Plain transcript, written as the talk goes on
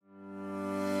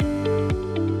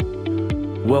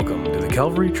Welcome to the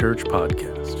Calvary Church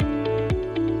Podcast.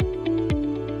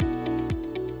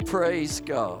 Praise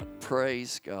God.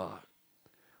 Praise God.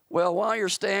 Well, while you're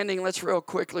standing, let's real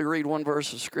quickly read one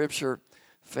verse of Scripture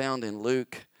found in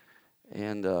Luke.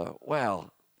 And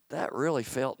wow, that really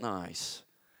felt nice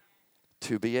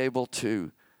to be able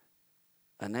to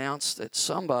announce that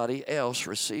somebody else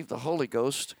received the Holy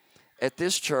Ghost at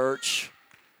this church.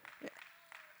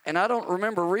 And I don't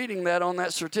remember reading that on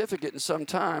that certificate in some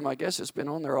time. I guess it's been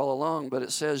on there all along, but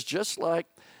it says just like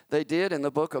they did in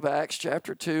the book of Acts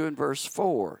chapter 2 and verse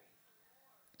 4.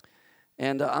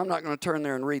 And I'm not going to turn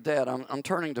there and read that. I'm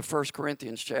turning to 1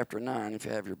 Corinthians chapter 9 if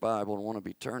you have your Bible and want to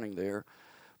be turning there.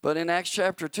 But in Acts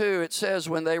chapter 2, it says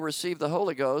when they received the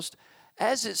Holy Ghost,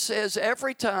 as it says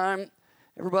every time,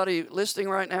 everybody listening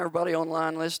right now, everybody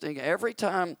online listening, every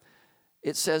time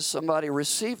it says somebody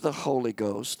received the Holy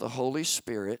Ghost, the Holy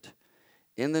Spirit,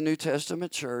 in the New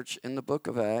Testament church, in the book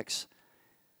of Acts,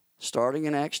 starting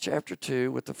in Acts chapter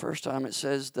 2, with the first time it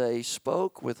says they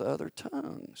spoke with other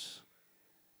tongues,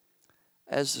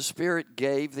 as the Spirit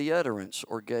gave the utterance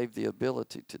or gave the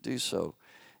ability to do so.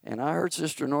 And I heard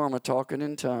Sister Norma talking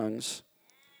in tongues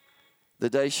the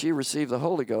day she received the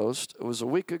Holy Ghost. It was a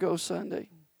week ago Sunday.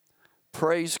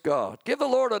 Praise God. Give the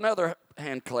Lord another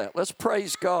hand clap. Let's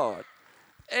praise God.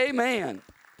 Amen.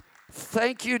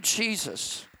 Thank you,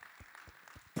 Jesus.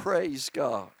 Praise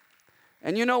God.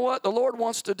 And you know what? The Lord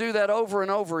wants to do that over and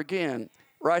over again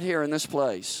right here in this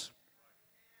place.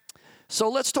 So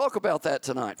let's talk about that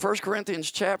tonight. 1 Corinthians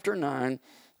chapter 9,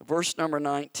 verse number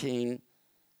 19.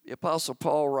 The Apostle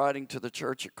Paul, writing to the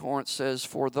church at Corinth, says,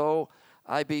 "For though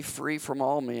I be free from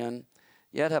all men,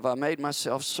 yet have I made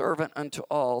myself servant unto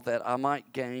all, that I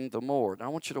might gain the more." Now I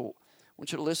want you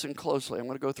to listen closely. I'm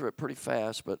going to go through it pretty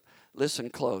fast, but listen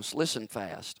close. Listen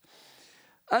fast.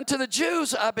 "Unto the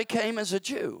Jews I became as a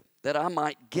Jew, that I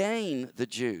might gain the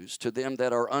Jews. To them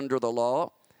that are under the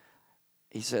law,"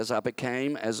 he says, "I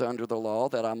became as under the law,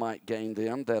 that I might gain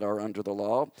them that are under the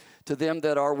law. To them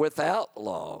that are without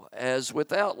law, as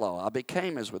without law. I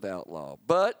became as without law."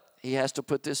 But he has to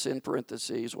put this in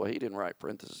parentheses. Well, he didn't write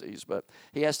parentheses, but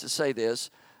he has to say this.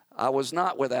 "I was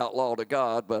not without law to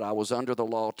God, but I was under the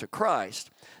law to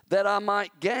Christ, that I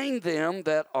might gain them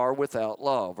that are without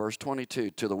law." Verse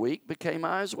 22, "To the weak became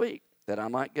I as weak, that I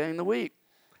might gain the weak.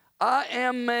 I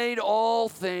am made all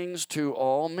things to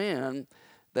all men,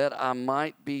 that I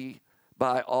might be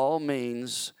by all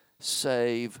means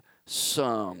save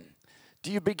some."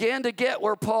 Do you begin to get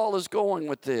where Paul is going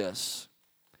with this?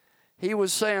 He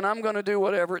was saying, I'm going to do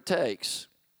whatever it takes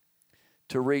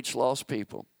to reach lost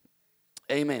people.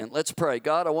 Amen. Let's pray.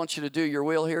 God, I want you to do your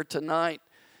will here tonight.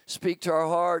 Speak to our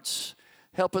hearts.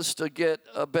 Help us to get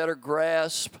a better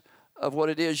grasp of what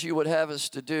it is you would have us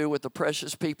to do with the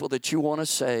precious people that you want to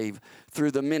save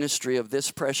through the ministry of this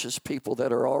precious people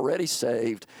that are already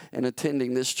saved and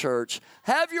attending this church.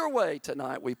 Have your way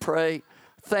tonight, we pray.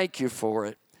 Thank you for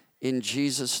it. In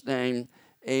Jesus' name,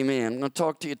 amen. I'm going to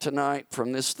talk to you tonight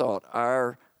from this thought,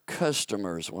 our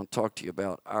customers. I want to talk to you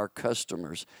about our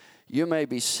customers. You may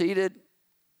be seated.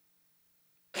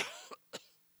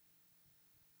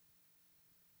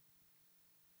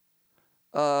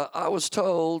 I was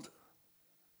told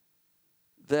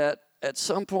that at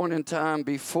some point in time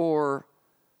before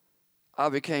I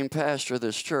became pastor of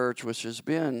this church, which has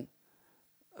been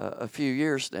a few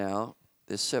years now,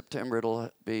 this September it'll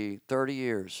be 30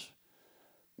 years.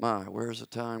 My, where's the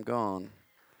time gone?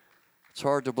 It's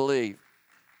hard to believe.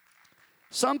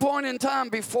 Some point in time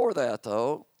before that,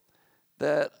 though,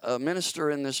 that a minister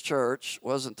in this church,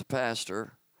 wasn't the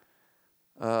pastor,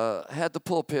 had the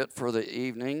pulpit for the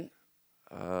evening,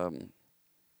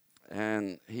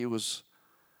 and he was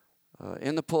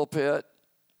in the pulpit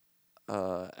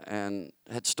and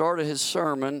had started his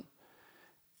sermon,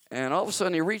 and all of a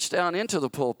sudden he reached down into the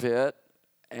pulpit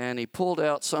and he pulled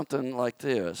out something like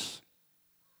this.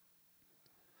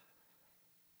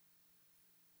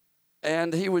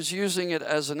 And he was using it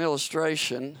as an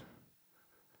illustration,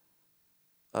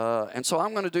 and so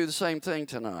I'm going to do the same thing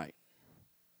tonight.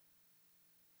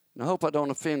 And I hope I don't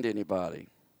offend anybody.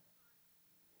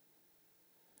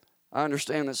 I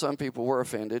understand that some people were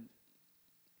offended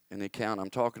in the account I'm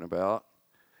talking about,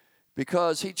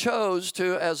 because he chose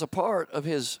to, as a part of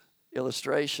his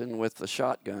illustration with the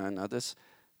shotgun. Now this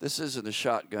isn't a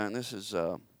shotgun. This is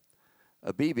a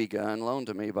BB gun loaned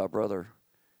to me by Brother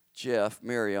Jeff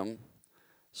Miriam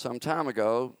some time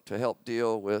ago to help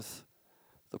deal with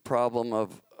the problem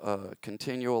of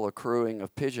continual accruing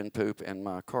of pigeon poop in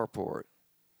my carport.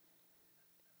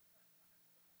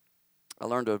 I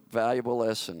learned a valuable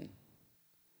lesson.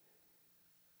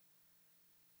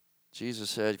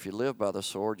 Jesus said, if you live by the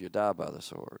sword, you die by the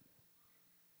sword.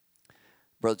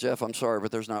 Brother Jeff, I'm sorry,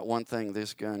 but there's not one thing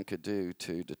this gun could do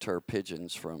to deter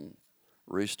pigeons from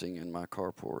roosting in my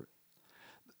carport.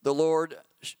 The Lord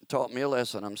taught me a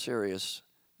lesson. I'm serious.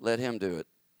 Let him do it.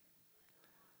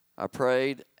 I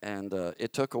prayed, and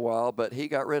it took a while, but he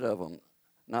got rid of them,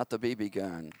 not the BB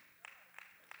gun.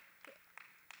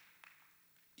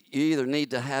 You either need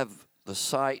to have the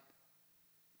sight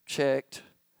checked,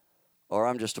 or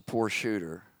I'm just a poor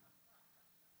shooter,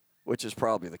 which is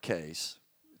probably the case.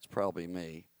 It's probably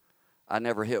me. I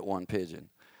never hit one pigeon.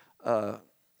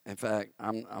 In fact,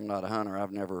 I'm not a hunter.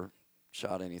 I've never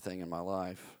shot anything in my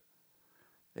life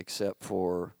except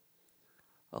for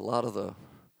a lot of the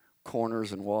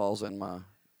corners and walls in my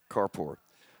carport.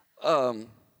 But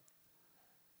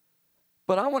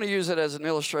I want to use it as an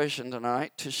illustration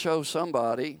tonight to show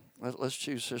somebody. Let's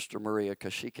choose Sister Maria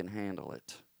because she can handle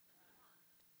it.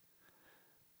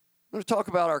 I'm going to talk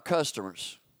about our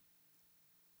customers.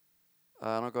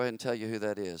 I'll go ahead and tell you who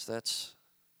that is. That's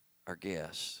our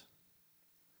guests,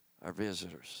 our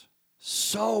visitors.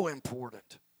 So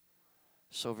important.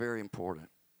 So very important.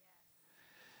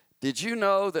 Did you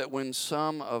know that when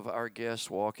some of our guests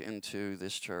walk into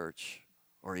this church,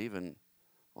 or even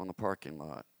on the parking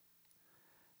lot,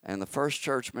 and the first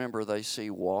church member they see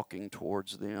walking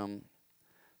towards them,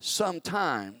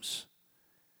 sometimes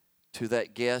to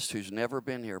that guest who's never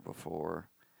been here before,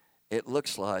 it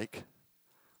looks like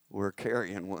we're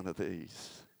carrying one of these.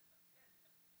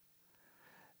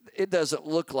 It doesn't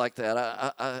look like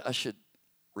that. I should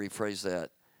rephrase that.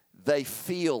 They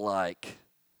feel like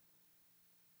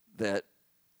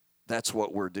that's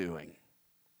what we're doing.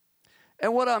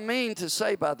 And what I mean to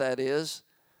say by that is,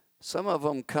 some of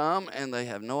them come and they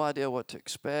have no idea what to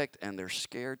expect, and they're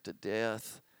scared to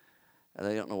death, and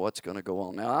they don't know what's going to go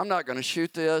on. Now, I'm not going to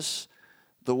shoot this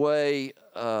the way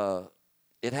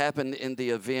it happened in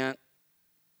the event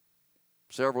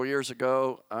several years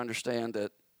ago. I understand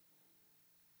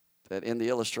that in the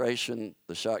illustration,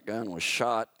 the shotgun was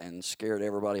shot and scared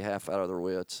everybody half out of their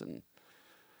wits.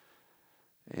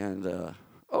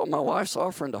 Oh, my wife's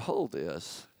offering to hold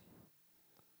this.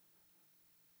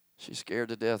 She's scared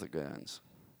to death of guns.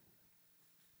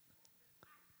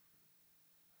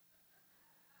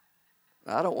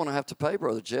 I don't want to have to pay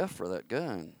Brother Jeff for that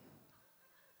gun.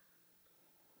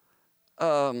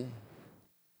 Have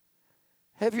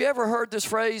you ever heard this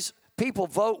phrase, people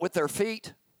vote with their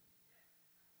feet?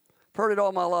 I've heard it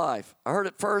all my life. I heard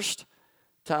it first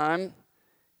time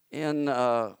in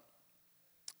a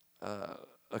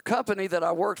company that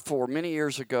I worked for many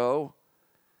years ago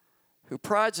who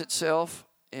prides itself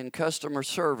in customer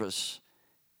service.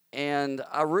 And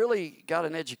I really got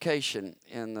an education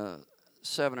in the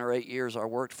 7 or 8 years I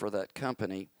worked for that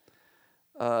company.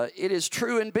 It is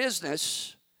true in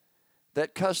business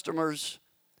that customers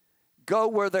go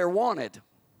where they're wanted,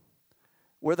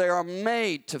 where they are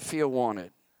made to feel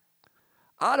wanted.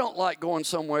 I don't like going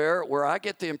somewhere where I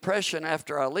get the impression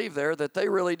after I leave there that they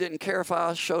really didn't care if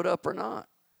I showed up or not,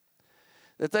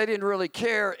 that they didn't really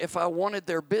care if I wanted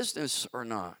their business or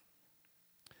not.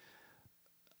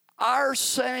 Our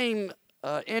same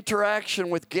interaction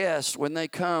with guests when they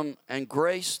come and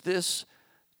grace this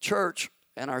church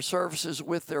and our services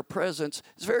with their presence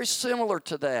is very similar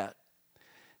to that.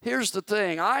 Here's the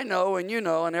thing. I know, and you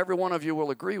know, and every one of you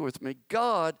will agree with me,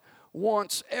 God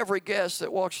wants every guest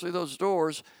that walks through those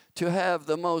doors to have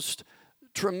the most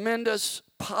tremendous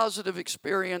positive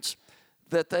experience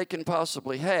that they can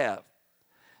possibly have.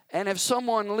 And if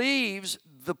someone leaves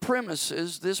the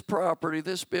premises, this property,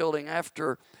 this building,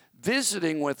 after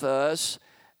visiting with us,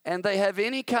 and they have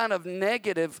any kind of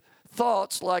negative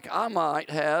thoughts like I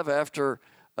might have after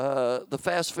the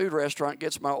fast food restaurant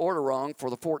gets my order wrong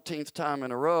for the 14th time in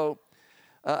a row,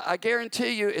 I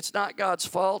guarantee you it's not God's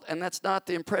fault, and that's not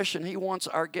the impression He wants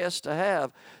our guests to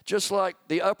have. Just like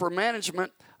the upper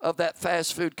management of that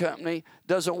fast food company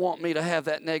doesn't want me to have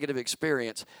that negative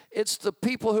experience. It's the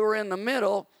people who are in the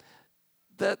middle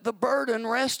that the burden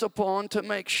rests upon to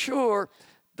make sure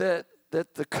that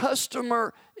the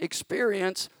customer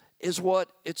experience is what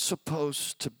it's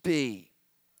supposed to be.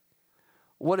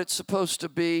 What it's supposed to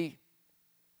be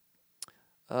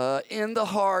in the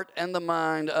heart and the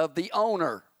mind of the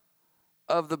owner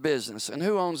of the business. And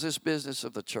who owns this business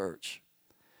of the church?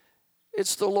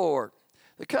 It's the Lord.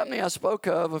 The company I spoke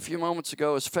of a few moments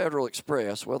ago is Federal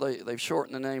Express. Well, they've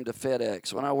shortened the name to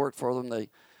FedEx. When I worked for them,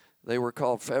 they were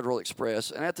called Federal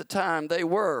Express. And at the time, they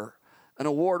were an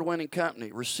award-winning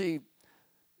company, received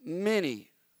many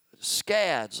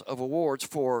scads of awards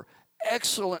for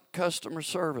excellent customer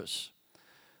service.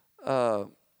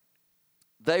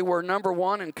 They were number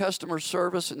one in customer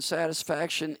service and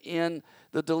satisfaction in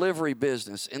the delivery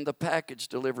business, in the package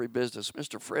delivery business.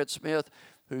 Mr. Fred Smith,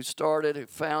 who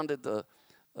founded the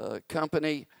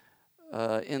company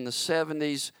in the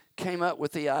 70s, came up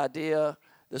with the idea.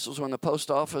 This was when the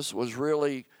post office was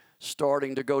really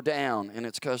starting to go down in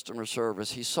its customer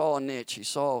service. He saw a niche. He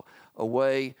saw a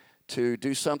way to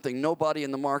do something nobody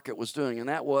in the market was doing, and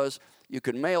that was you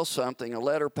could mail something, a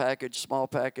letter package, small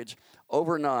package,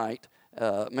 overnight,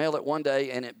 mail it one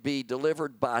day, and it be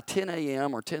delivered by 10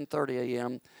 a.m. or 10:30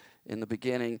 a.m. in the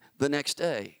beginning the next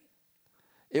day.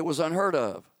 It was unheard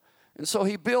of. And so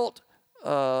he built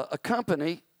a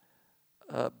company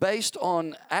based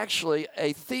on actually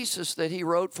a thesis that he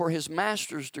wrote for his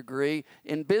master's degree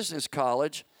in business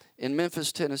college in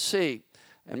Memphis, Tennessee.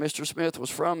 And Mr. Smith was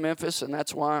from Memphis, and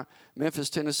that's why Memphis,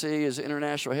 Tennessee is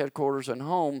international headquarters and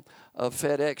home of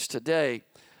FedEx today,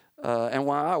 and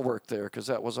why I worked there, because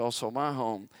that was also my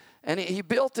home. And he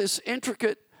built this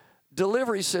intricate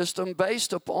delivery system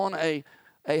based upon a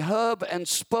hub and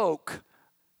spoke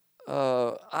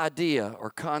idea or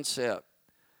concept.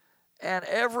 And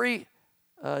every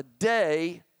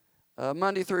day,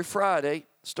 Monday through Friday,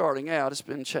 starting out, it's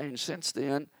been changed since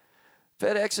then,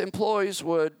 FedEx employees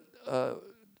would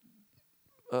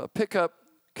pickup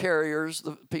carriers,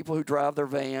 the people who drive their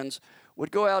vans,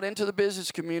 would go out into the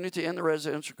business community and the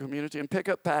residential community and pick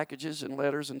up packages and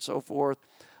letters and so forth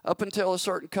up until a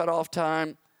certain cutoff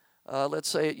time. Let's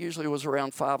say it usually was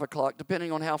around 5 o'clock,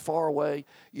 depending on how far away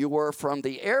you were from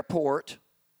the airport,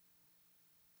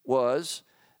 was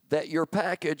that your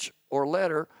package or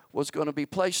letter was going to be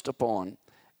placed upon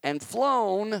and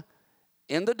flown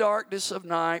in the darkness of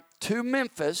night to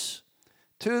Memphis,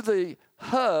 to the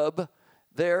hub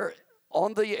there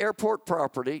on the airport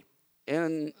property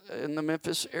in the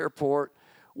Memphis airport,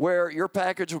 where your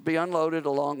package would be unloaded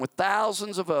along with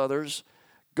thousands of others,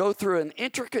 go through an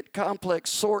intricate, complex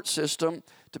sort system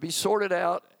to be sorted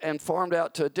out and farmed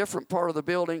out to a different part of the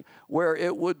building where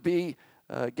it would be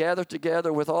gathered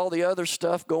together with all the other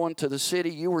stuff going to the city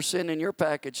you were sending your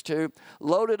package to,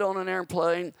 loaded on an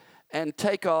airplane, and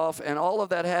take off. And all of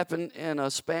that happened in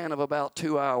a span of about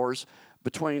 2 hours,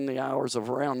 between the hours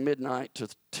of around midnight to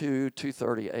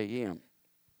 2:30 a.m.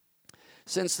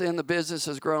 Since then, the business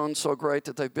has grown so great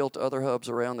that they've built other hubs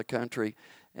around the country,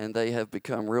 and they have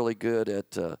become really good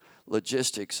at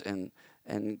logistics and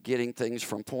getting things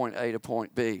from point A to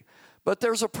point B. But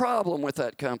there's a problem with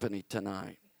that company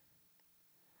tonight.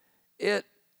 It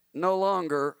no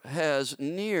longer has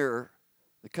near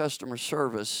the customer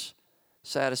service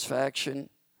satisfaction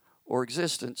or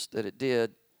existence that it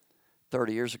did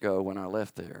 30 years ago when I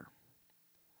left there.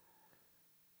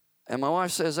 And my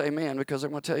wife says amen, because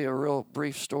I'm going to tell you a real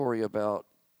brief story about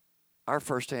our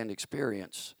firsthand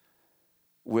experience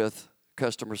with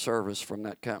customer service from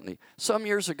that company. Some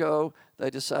years ago, they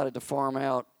decided to farm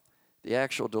out the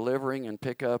actual delivering and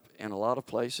pickup in a lot of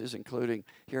places, including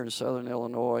here in southern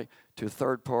Illinois, to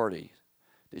third party.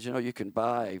 Did you know you can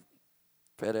buy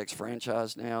a FedEx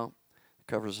franchise now? It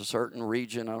covers a certain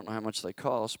region. I don't know how much they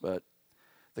cost, but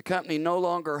the company no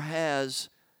longer has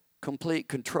complete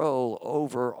control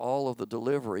over all of the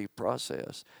delivery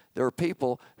process. There are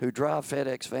people who drive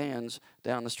FedEx vans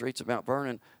down the streets of Mount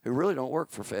Vernon who really don't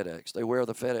work for FedEx. They wear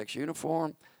the FedEx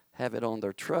uniform, have it on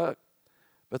their truck,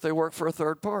 but they work for a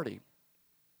third party.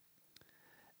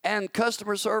 And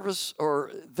customer service,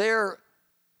 or their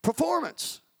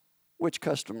performance, which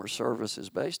customer service is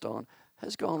based on,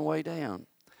 has gone way down.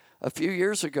 A few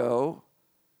years ago,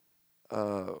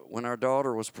 when our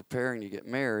daughter was preparing to get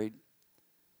married,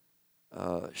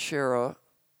 Shara,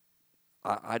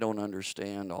 I don't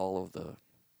understand all of the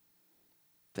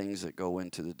things that go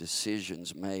into the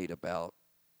decisions made about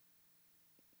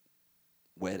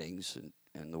weddings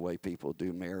and the way people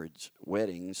do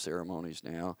wedding ceremonies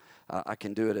now. I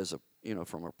can do it as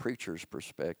from a preacher's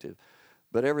perspective,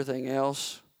 but everything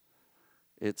else,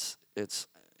 it's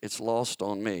lost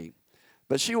on me.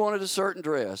 But she wanted a certain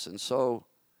dress, and so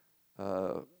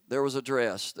there was a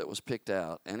dress that was picked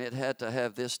out, and it had to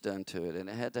have this done to it, and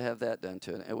it had to have that done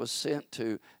to it. It was sent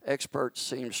to expert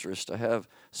seamstress to have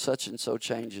such and so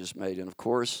changes made. And of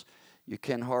course, you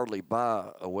can hardly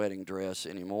buy a wedding dress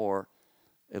anymore,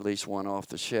 at least one off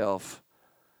the shelf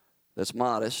that's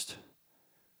modest.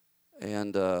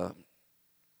 And, well,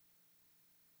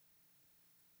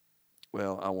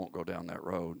 I won't go down that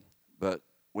road, but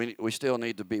we still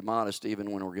need to be modest even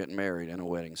when we're getting married in a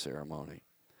wedding ceremony.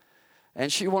 And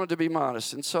she wanted to be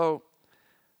modest. And so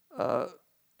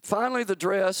finally the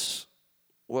dress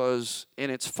was in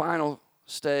its final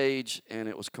stage, and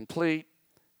it was complete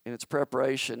in its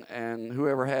preparation, and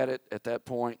whoever had it at that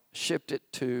point shipped it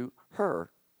to her,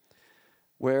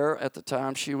 where at the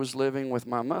time she was living with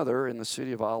my mother in the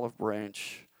city of Olive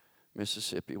Branch,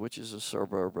 Mississippi, which is a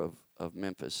suburb of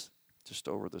Memphis, just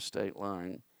over the state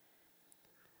line.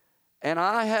 And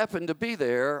I happened to be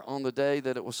there on the day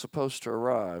that it was supposed to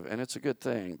arrive, and it's a good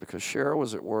thing because Cheryl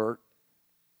was at work.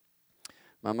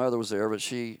 My mother was there, but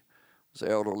she was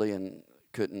elderly and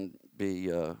couldn't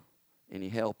be any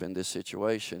help in this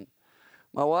situation.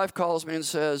 My wife calls me and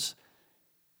says,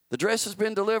 the dress has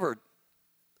been delivered.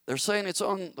 They're saying it's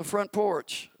on the front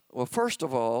porch. Well, first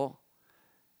of all,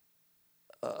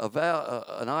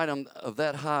 an item of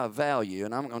that high value,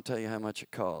 and I'm going to tell you how much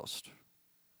it cost.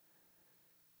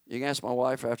 You can ask my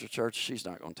wife after church. She's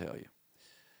not going to tell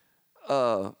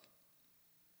you.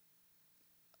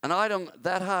 An item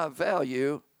that high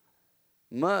value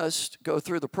must go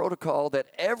through the protocol that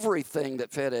everything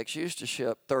that FedEx used to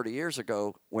ship 30 years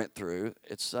ago went through.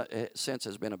 It since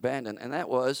has been abandoned, and that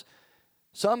was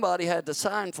somebody had to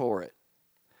sign for it.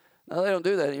 Now, they don't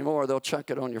do that anymore. They'll chuck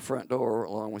it on your front door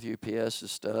along with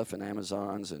UPS's stuff and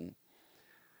Amazon's, and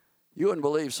you wouldn't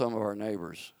believe some of our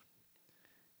neighbors.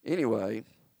 Anyway,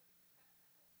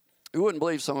 you wouldn't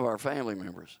believe some of our family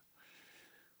members.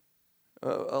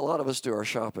 A lot of us do our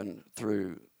shopping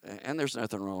through, and there's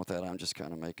nothing wrong with that. I'm just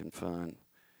kind of making fun.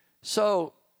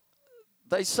 So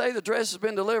they say the dress has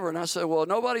been delivered, and I said, well,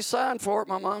 nobody signed for it.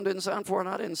 My mom didn't sign for it,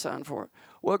 and I didn't sign for it.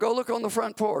 Well, go look on the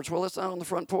front porch. Well, it's not on the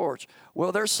front porch.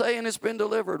 Well, they're saying it's been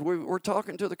delivered. We're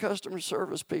talking to the customer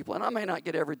service people, and I may not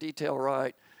get every detail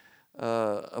right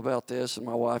about this, and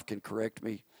my wife can correct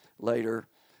me later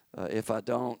if I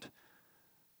don't.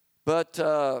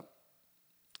 But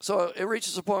so it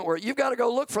reaches a point where you've got to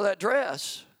go look for that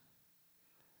dress.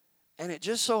 And it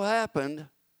just so happened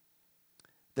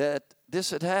that this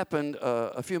had happened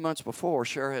a few months before.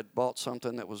 Cher had bought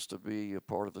something that was to be a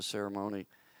part of the ceremony.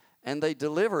 And they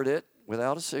delivered it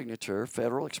without a signature,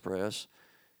 Federal Express,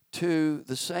 to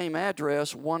the same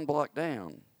address one block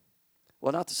down.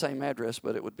 Well, not the same address,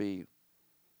 but it would be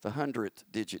the 100th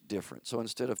digit difference. So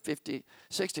instead of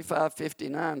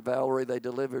 6559 Valerie, they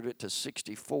delivered it to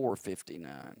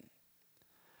 6459.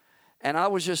 And I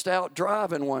was just out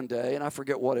driving one day, and I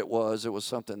forget what it was. It was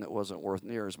something that wasn't worth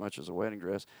near as much as a wedding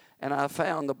dress. And I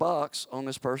found the box on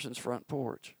this person's front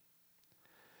porch.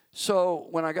 So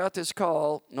when I got this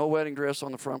call, no wedding dress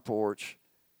on the front porch,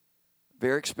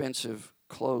 very expensive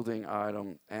clothing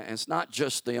item. And it's not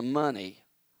just the money.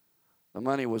 The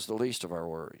money was the least of our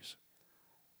worries.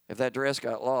 If that dress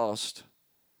got lost,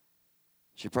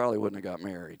 she probably wouldn't have got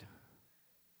married.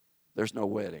 There's no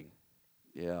wedding.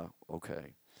 Yeah,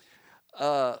 okay.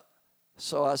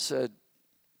 So I said,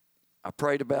 I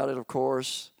prayed about it, of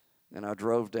course, and I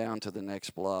drove down to the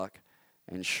next block.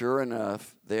 And sure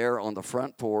enough, there on the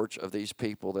front porch of these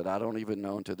people that I don't even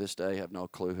know to this day, have no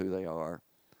clue who they are,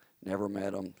 never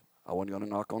met them, I wasn't going to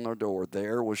knock on their door,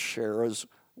 there was Shara's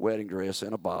wedding dress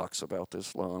in a box about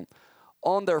this long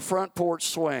on their front porch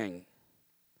swing.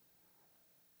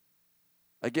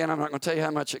 Again, I'm not going to tell you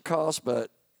how much it cost, but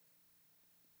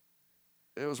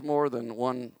it was more than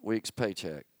 1 week's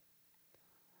paycheck.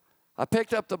 I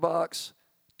picked up the box,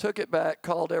 took it back,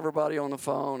 called everybody on the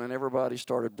phone, and everybody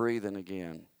started breathing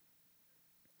again.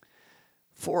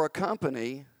 For a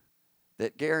company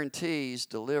that guarantees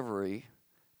delivery,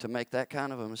 to make that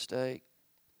kind of a mistake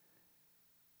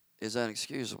is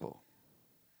inexcusable.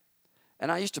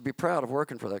 And I used to be proud of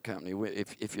working for that company.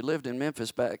 If you lived in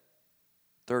Memphis back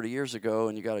 30 years ago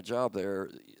and you got a job there,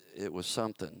 it was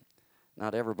something.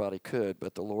 Not everybody could,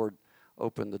 but the Lord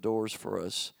opened the doors for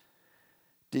us.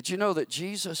 Did you know that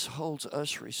Jesus holds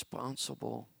us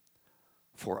responsible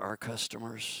for our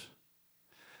customers?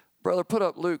 Brother, put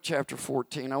up Luke chapter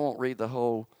 14. I won't read the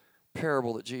whole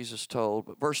parable that Jesus told,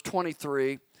 but verse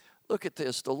 23, look at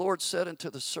this. The Lord said unto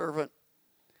the servant,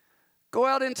 go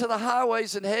out into the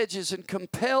highways and hedges and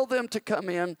compel them to come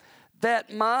in,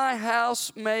 that my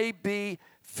house may be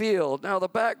filled. Now, the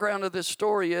background of this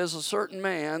story is a certain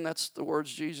man, that's the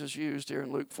words Jesus used here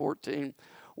in Luke 14,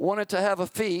 wanted to have a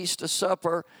feast, a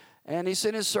supper, and he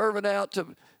sent his servant out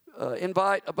to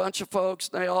invite a bunch of folks.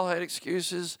 They all had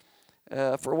excuses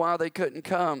for why they couldn't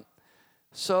come.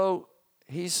 So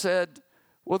he said,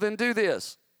 well, then do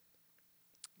this.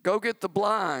 Go get the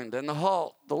blind and the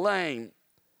halt, the lame,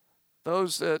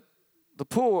 the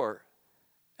poor,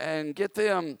 and get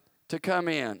them to come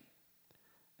in.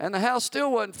 And the house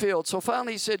still wasn't filled. So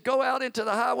finally he said, go out into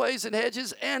the highways and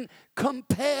hedges and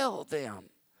compel them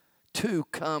to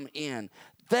come in,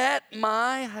 that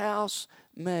my house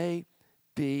may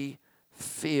be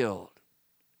filled.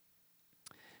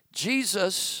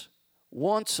 Jesus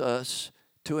wants us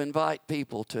to invite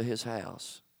people to his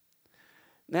house.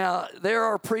 Now, there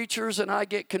are preachers, and I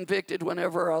get convicted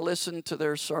whenever I listen to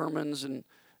their sermons and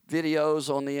videos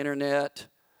on the internet.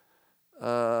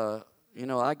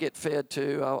 I get fed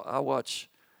too. I watch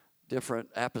different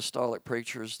apostolic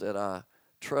preachers that I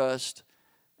trust,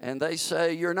 and they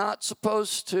say, you're not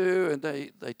supposed to, and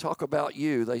they talk about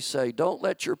you. They say, don't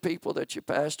let your people that you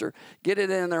pastor get it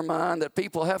in their mind that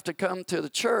people have to come to the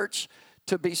church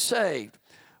to be saved.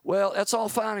 Well, that's all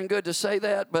fine and good to say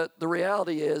that, but the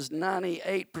reality is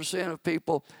 98% of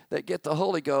people that get the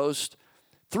Holy Ghost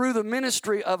through the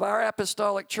ministry of our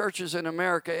apostolic churches in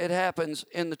America, it happens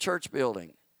in the church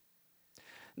building.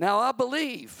 Now, I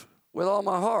believe with all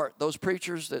my heart those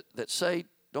preachers that say,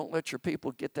 don't let your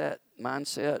people get that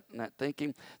mindset and that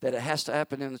thinking that it has to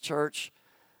happen in the church.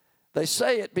 They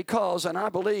say it because, and I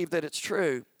believe that it's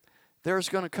true, there's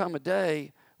going to come a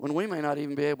day when we may not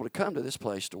even be able to come to this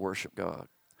place to worship God.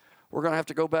 We're going to have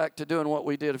to go back to doing what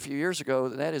we did a few years ago,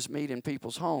 that is meet in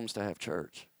people's homes to have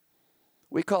church.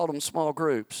 We called them small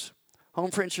groups, home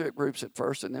friendship groups at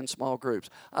first and then small groups.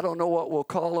 I don't know what we'll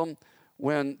call them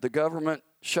when the government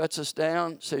shuts us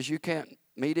down, says you can't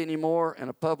meet anymore in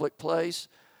a public place,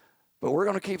 but we're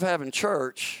going to keep having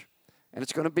church, and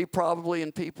it's going to be probably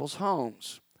in people's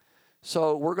homes.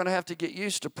 So we're going to have to get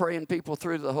used to praying people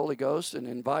through to the Holy Ghost and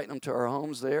inviting them to our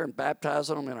homes there and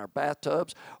baptizing them in our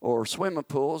bathtubs or swimming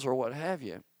pools or what have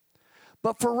you.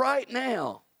 But for right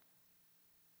now,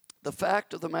 the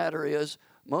fact of the matter is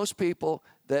most people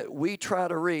that we try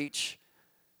to reach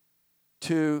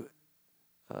to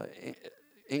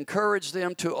encourage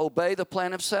them to obey the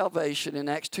plan of salvation in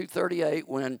Acts 2:38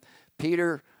 when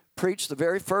Peter preached the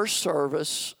very first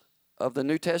service of the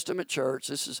New Testament church.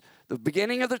 This is the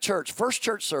beginning of the church, first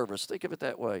church service. Think of it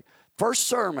that way. First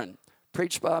sermon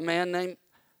preached by a man named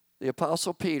the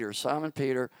Apostle Peter, Simon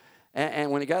Peter.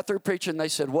 And when he got through preaching, they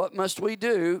said, what must we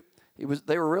do?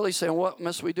 They were really saying, what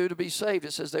must we do to be saved?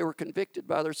 It says they were convicted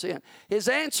by their sin. His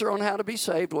answer on how to be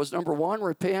saved was, number one,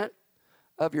 repent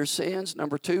of your sins.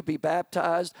 Number two, be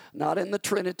baptized, not in the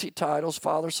Trinity titles,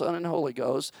 Father, Son, and Holy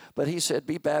Ghost, but he said,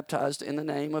 be baptized in the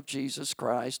name of Jesus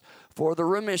Christ for the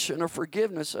remission or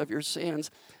forgiveness of your sins,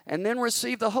 and then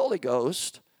receive the Holy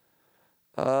Ghost.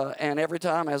 And every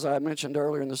time, as I mentioned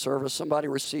earlier in the service, somebody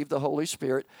received the Holy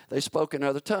Spirit, they spoke in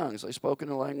other tongues. They spoke in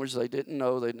a language they didn't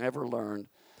know, they'd never learned.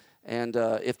 And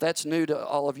if that's new to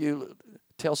all of you,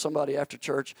 tell somebody after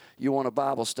church you want a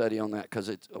Bible study on that,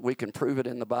 because we can prove it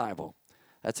in the Bible.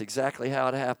 That's exactly how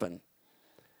it happened.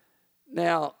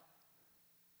 Now,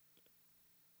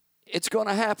 it's going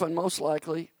to happen most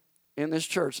likely in this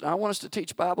church. Now, I want us to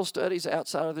teach Bible studies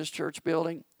outside of this church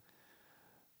building.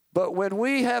 But when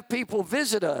we have people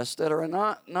visit us that are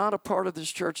not a part of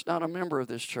this church, not a member of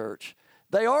this church,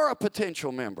 they are a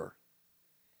potential member.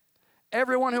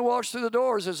 Everyone who walks through the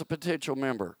doors is a potential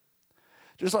member.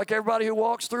 Just like everybody who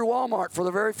walks through Walmart for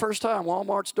the very first time,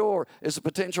 Walmart's door is a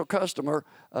potential customer,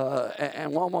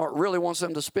 and Walmart really wants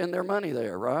them to spend their money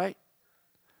there, right?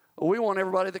 Well, we want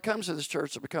everybody that comes to this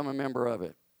church to become a member of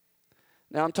it.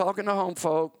 Now, I'm talking to home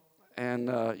folk,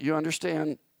 and you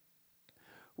understand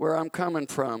where I'm coming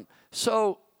from.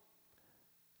 So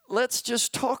let's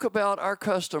just talk about our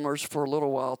customers for a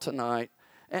little while tonight.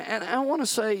 And I want to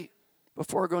say,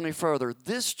 before I go any further,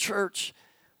 this church,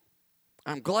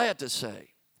 I'm glad to say,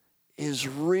 is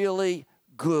really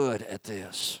good at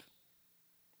this.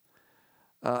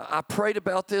 I prayed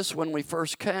about this when we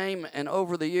first came, and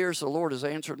over the years, the Lord has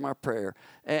answered my prayer.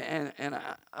 And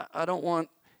I don't want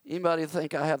anybody to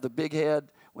think I have the big head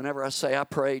whenever I say I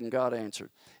prayed and God answered.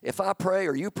 If I pray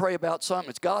or you pray about something,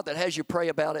 it's God that has you pray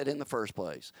about it in the first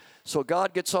place. So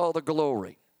God gets all the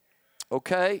glory.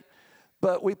 Okay?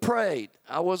 But we prayed.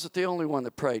 I wasn't the only one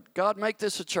that prayed. God, make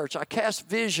this a church. I cast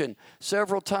vision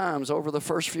several times over the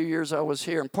first few years I was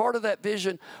here. And part of that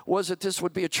vision was that this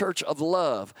would be a church of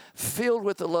love, filled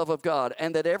with the love of God,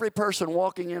 and that every person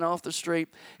walking in off the street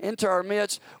into our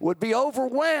midst would be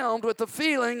overwhelmed with the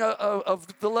feeling of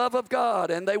the love of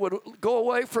God. And they would go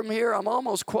away from here. I'm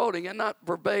almost quoting it, not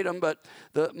verbatim, but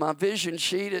my vision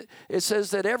sheet. It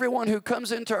says that everyone who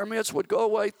comes into our midst would go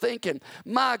away thinking,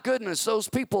 my goodness, those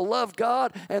people loved God.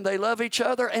 And they love each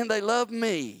other, and they love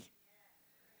me.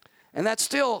 And that's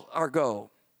still our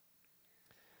goal.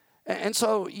 And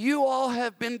so you all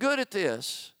have been good at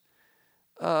this.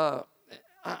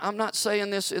 I'm not saying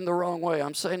this in the wrong way.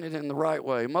 I'm saying it in the right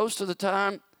way. Most of the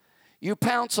time, you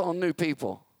pounce on new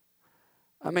people.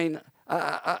 I mean,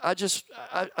 I just,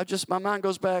 my mind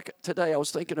goes back today. I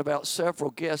was thinking about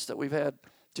several guests that we've had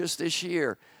just this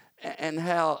year, and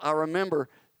how I remember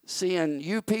seeing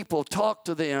you people talk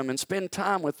to them and spend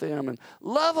time with them and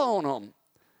love on them.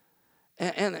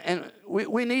 And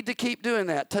we need to keep doing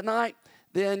that. Tonight,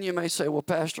 then you may say, well,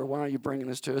 Pastor, why are you bringing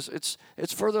this to us?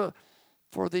 It's for the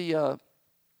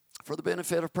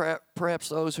benefit of perhaps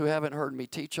those who haven't heard me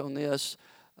teach on this,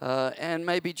 and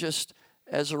maybe just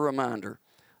as a reminder.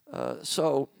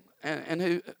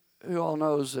 And who all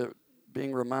knows that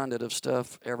being reminded of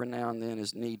stuff every now and then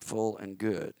is needful and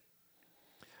good.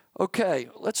 Okay,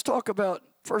 let's talk about,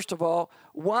 first of all,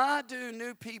 why do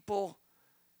new people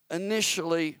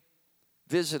initially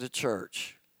visit a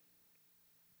church?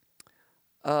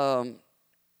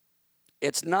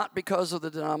 It's not because of the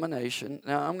denomination.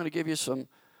 Now, I'm going to give you some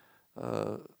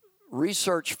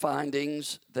research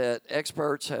findings that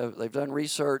experts they've done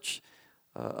research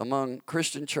among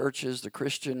Christian churches, the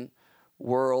Christian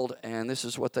world, and this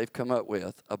is what they've come up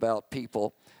with about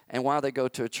people and why they go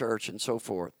to a church and so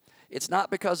forth. It's not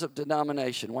because of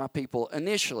denomination, why people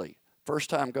initially,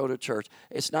 first time go to church.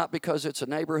 It's not because it's a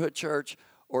neighborhood church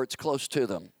or it's close to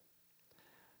them.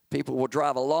 People will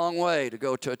drive a long way to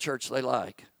go to a church they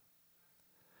like.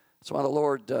 That's why the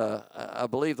Lord, I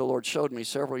believe the Lord showed me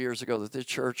several years ago that this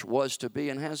church was to be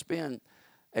and has been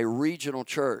a regional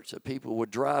church, that people would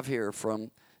drive here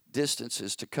from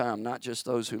distances to come, not just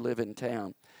those who live in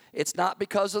town. It's not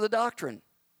because of the doctrine.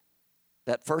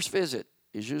 That first visit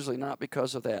is usually not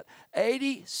because of that.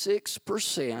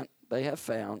 86% they have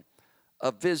found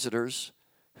of visitors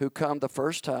who come the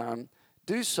first time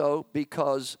do so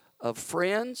because of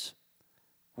friends,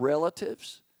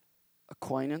 relatives,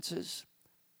 acquaintances,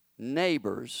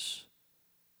 neighbors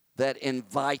that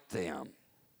invite them.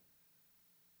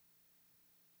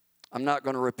 I'm not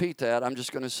going to repeat that. I'm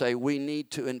just going to say we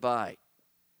need to invite.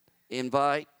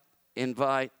 Invite,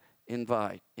 invite,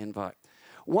 invite, invite.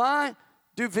 Why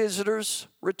do visitors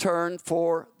return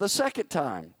for the second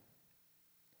time?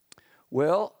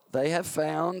 Well, they have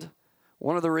found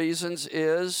one of the reasons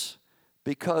is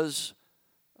because,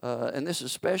 and this is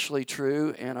especially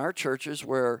true in our churches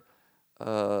where,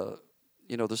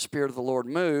 the Spirit of the Lord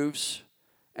moves.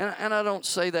 And I don't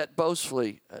say that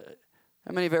boastfully.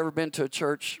 How many have ever been to a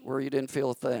church where you didn't feel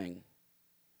a thing?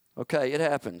 Okay, it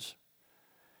happens.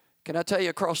 Can I tell you,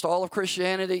 across all of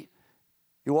Christianity,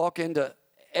 you walk into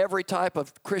every type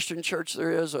of Christian church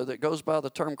there is or that goes by the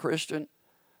term Christian,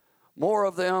 more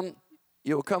of them,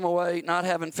 you'll come away not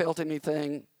having felt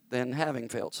anything than having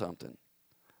felt something.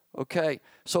 Okay,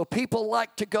 so people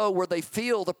like to go where they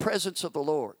feel the presence of the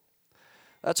Lord.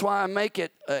 That's why I make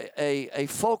it a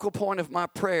focal point of my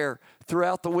prayer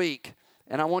throughout the week.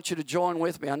 And I want you to join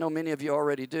with me. I know many of you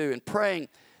already do. In praying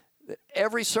that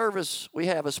every service we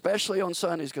have, especially on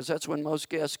Sundays, because that's when most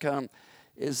guests come,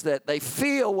 is that they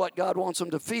feel what God wants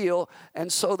them to feel,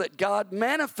 and so that God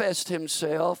manifests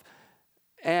Himself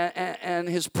and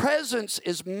His presence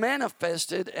is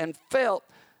manifested and felt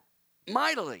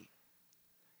mightily.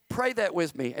 Pray that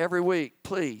with me every week,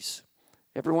 please.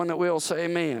 Everyone that will, say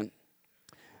amen.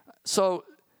 So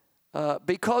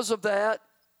because of that,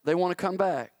 they want to come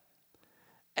back.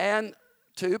 And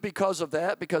two, because of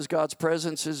that, because God's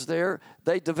presence is there,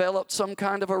 they developed some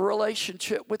kind of a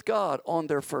relationship with God on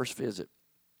their first visit.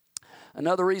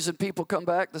 Another reason people come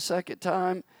back the second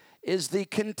time is the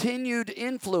continued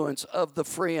influence of the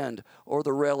friend or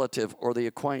the relative or the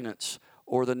acquaintance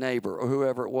or the neighbor or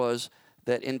whoever it was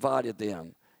that invited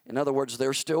them. In other words,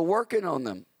 they're still working on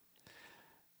them.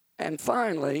 And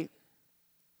finally,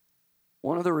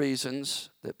 one of the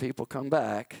reasons that people come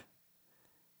back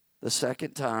the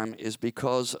second time is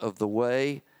because of the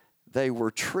way they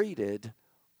were treated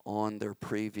on their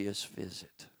previous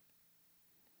visit.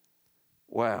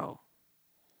 Wow.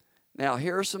 Now,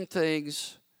 here are some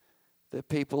things that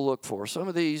people look for. Some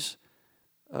of these,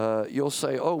 you'll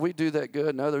say, oh, we do that good,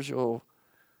 and others you'll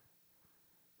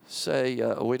say,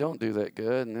 we don't do that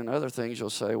good, and then other things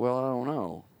you'll say, well, I don't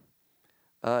know.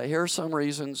 Here are some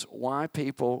reasons why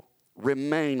people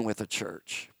remain with a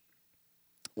church.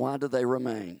 Why do they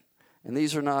remain? And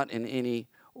these are not in any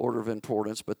order of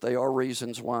importance, but they are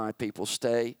reasons why people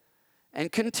stay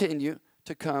and continue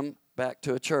to come back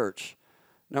to a church.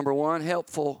 Number one,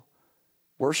 helpful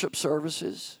worship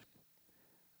services.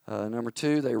 Number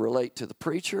two, they relate to the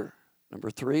preacher. Number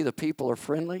three, the people are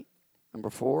friendly. Number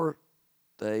four,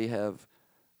 they have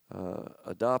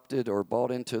adopted or bought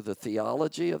into the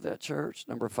theology of that church.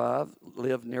 Number five,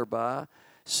 live nearby.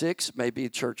 6, maybe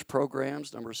church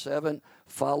programs. Number 7,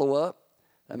 follow up.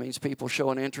 That means people show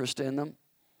an interest in them.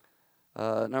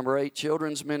 Number 8,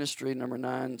 children's ministry. Number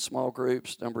 9, small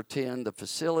groups. Number 10, the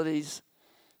facilities.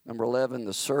 Number 11,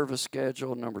 the service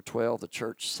schedule. Number 12, the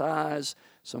church size.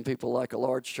 Some people like a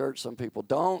large church. Some people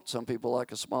don't. Some people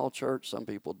like a small church. Some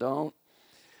people don't.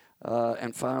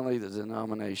 And finally, the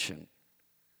denomination.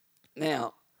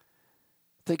 Now,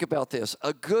 think about this.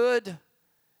 A good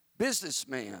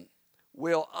businessman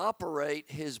will operate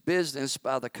his business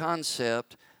by the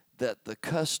concept that the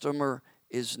customer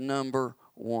is number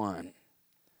one.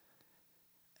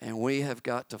 And we have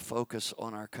got to focus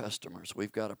on our customers.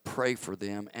 We've got to pray for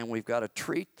them, and we've got to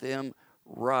treat them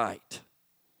right.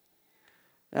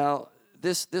 Now,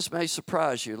 this may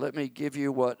surprise you. Let me give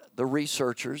you what the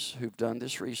researchers who've done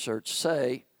this research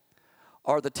say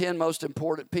are the 10 most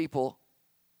important people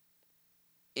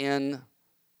in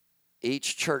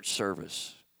each church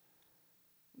service.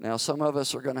 Now, some of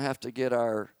us are going to have to get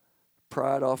our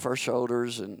pride off our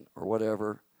shoulders or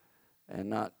whatever and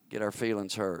not get our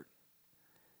feelings hurt.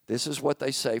 This is what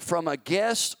they say. From a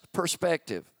guest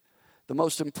perspective, the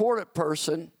most important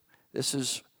person, this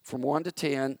is from 1 to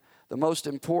 10,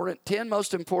 the 10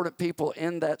 most important people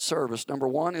in that service. Number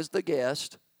 1 is the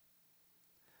guest.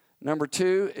 Number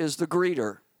 2 is the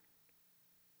greeter.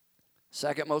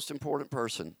 Second most important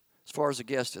person as far as a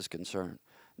guest is concerned.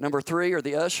 Number 3 are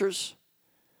the ushers,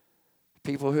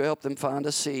 people who help them find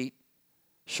a seat,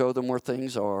 show them where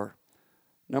things are.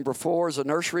 Number 4 is a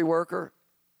nursery worker.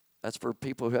 That's for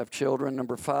people who have children.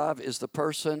 Number 5 is the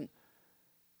person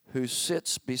who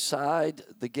sits beside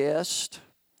the guest.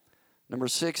 Number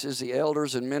 6 is the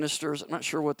elders and ministers. I'm not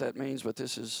sure what that means, but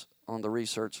this is on the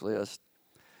research list.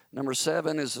 Number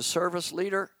 7 is the service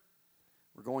leader.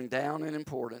 We're going down in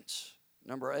importance.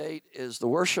 Number 8 is the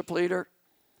worship leader.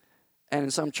 And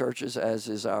in some churches, as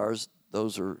is ours,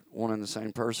 those are one and the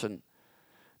same person.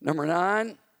 Number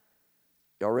 9,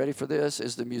 y'all ready for this,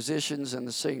 is the musicians and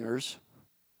the singers.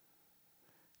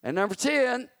 And number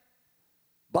 10,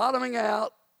 bottoming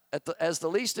out as the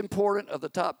least important of the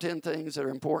top 10 things that are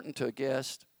important to a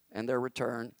guest and their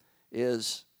return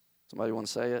is, somebody want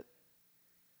to say it?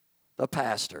 The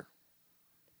pastor.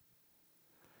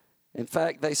 In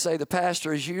fact, they say the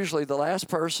pastor is usually the last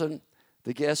person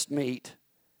the guests meet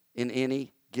in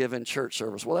any given church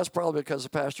service. Well, that's probably because the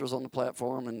pastor is on the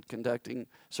platform and conducting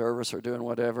service or doing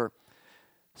whatever.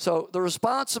 So the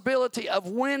responsibility of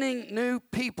winning new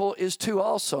people is too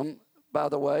awesome, by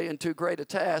the way, and too great a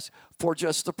task for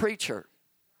just the preacher.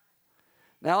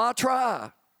 Now, I'll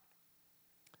try.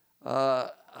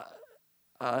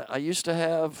 I used to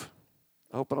have,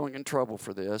 I hope I don't get in trouble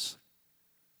for this,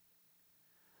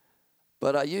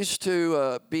 but I used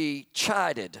to be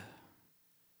chastised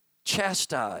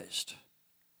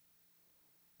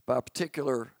by a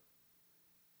particular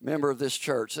member of this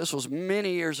church. This was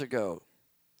many years ago.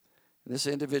 And this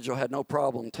individual had no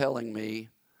problem telling me,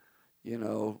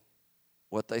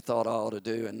 what they thought I ought to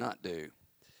do and not do.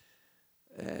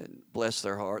 And bless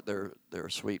their heart, they're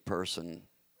a sweet person.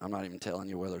 I'm not even telling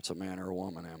you whether it's a man or a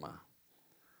woman, am I?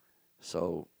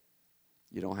 So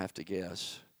you don't have to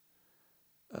guess.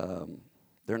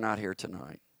 They're not here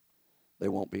tonight. They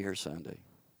won't be here Sunday.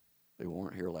 They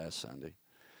weren't here last Sunday.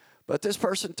 But this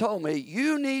person told me,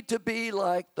 you need to be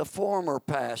like the former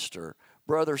pastor,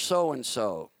 brother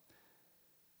so-and-so.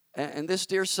 And this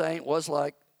dear saint was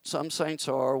like some saints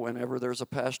are whenever there's a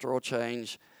pastoral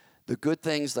change. The good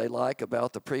things they like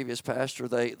about the previous pastor,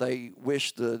 they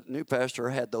wish the new pastor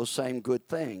had those same good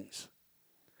things.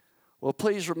 Well,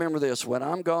 please remember this. When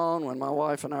I'm gone, when my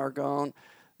wife and I are gone,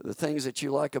 the things that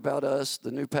you like about us,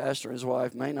 the new pastor and his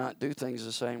wife may not do things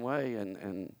the same way.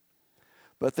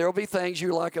 But there'll be things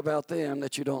you like about them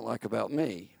that you don't like about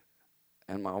me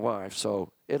and my wife.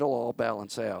 So it'll all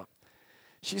balance out.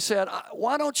 She said,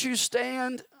 why don't you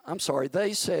stand?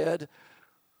 They said,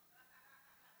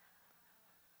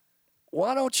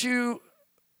 why don't you,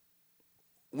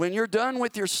 when you're done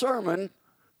with your sermon,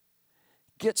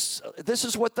 this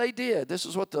is what they did. This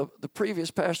is what the previous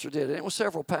pastor did. And it was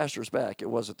several pastors back. It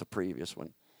wasn't the previous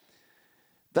one.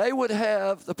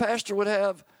 The pastor would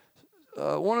have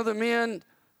one of the men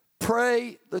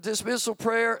pray the dismissal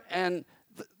prayer, and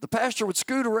the pastor would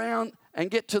scoot around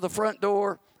and get to the front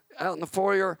door out in the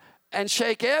foyer and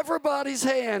shake everybody's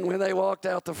hand when they walked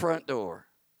out the front door.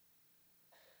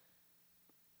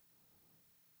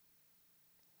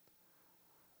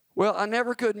 Well, I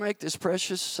never could make this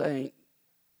precious saint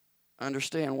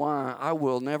understand why I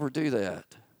will never do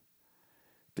that.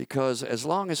 Because as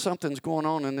long as something's going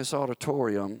on in this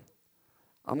auditorium,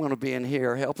 I'm going to be in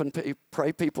here helping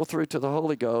pray people through to the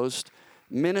Holy Ghost,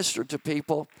 minister to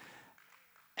people.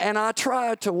 And I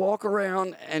try to walk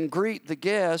around and greet the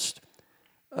guest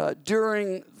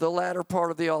during the latter part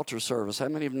of the altar service. How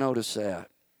many have noticed that?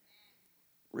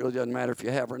 Really doesn't matter if you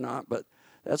have or not, but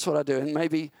that's what I do. And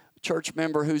maybe a church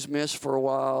member who's missed for a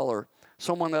while or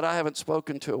someone that I haven't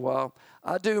spoken to a while,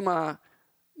 I do my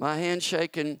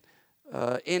handshaking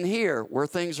in here where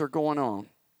things are going on.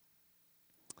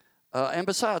 And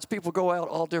besides, people go out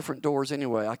all different doors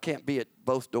anyway. I can't be at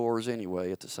both doors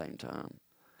anyway at the same time.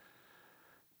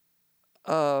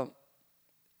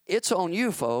 It's on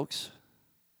you, folks.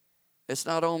 It's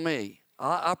not on me.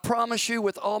 I promise you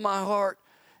with all my heart,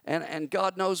 and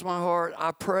God knows my heart,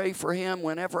 I pray for him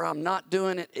whenever I'm not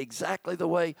doing it exactly the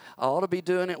way I ought to be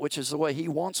doing it, which is the way he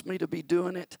wants me to be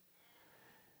doing it.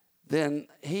 Then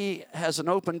he has an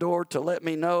open door to let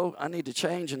me know I need to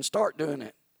change and start doing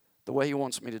it the way he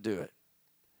wants me to do it.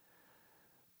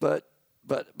 But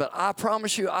I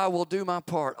promise you I will do my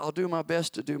part. I'll do my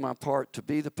best to do my part to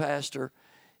be the pastor,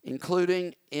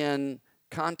 including in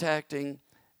contacting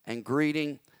and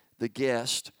greeting the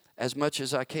guest as much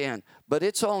as I can. But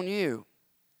it's on you.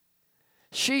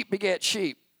 Sheep beget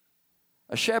sheep.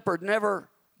 A shepherd never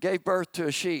gave birth to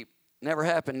a sheep. Never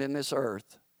happened in this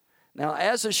earth. Now,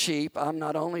 as a sheep, I'm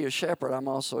not only a shepherd, I'm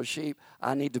also a sheep.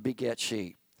 I need to beget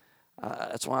sheep.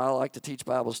 That's why I like to teach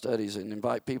Bible studies and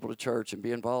invite people to church and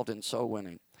be involved in soul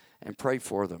winning and pray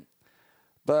for them.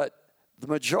 But the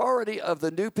majority of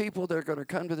the new people that are going to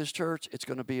come to this church, it's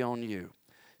going to be on you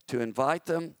to invite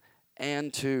them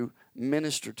and to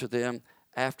minister to them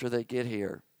after they get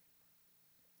here.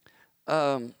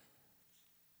 Let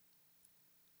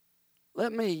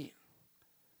me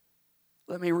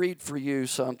read for you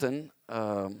something.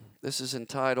 This is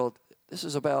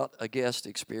about a guest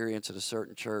experience at a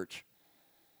certain church.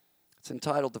 It's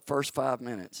entitled The First 5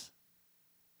 Minutes.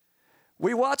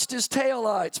 We watched his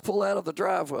taillights pull out of the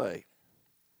driveway.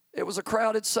 It was a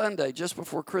crowded Sunday just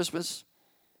before Christmas,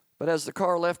 but as the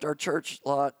car left our church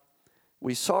lot,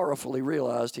 we sorrowfully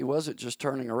realized he wasn't just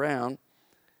turning around.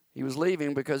 He was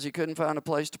leaving because he couldn't find a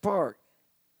place to park.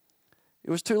 It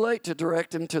was too late to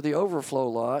direct him to the overflow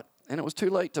lot, and it was too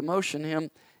late to motion him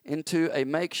into a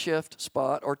makeshift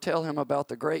spot or tell him about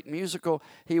the great musical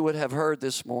he would have heard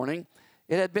this morning.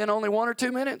 It had been only 1 or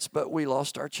 2 minutes, but we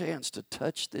lost our chance to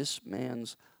touch this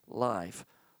man's life,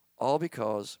 all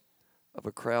because of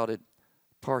a crowded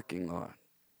parking lot.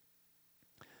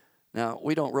 Now,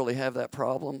 we don't really have that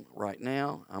problem right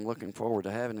now. I'm looking forward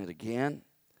to having it again,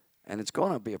 and it's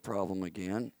going to be a problem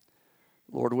again,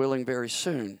 Lord willing, very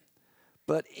soon.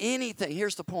 But anything,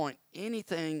 here's the point,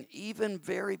 anything, even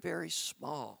very, very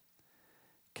small,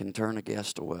 can turn a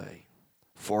guest away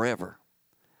forever.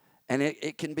 And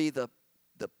it can be the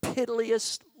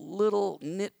piddliest little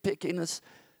nitpickiness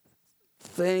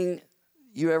thing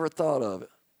you ever thought of.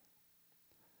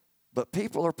 But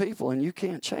people are people, and you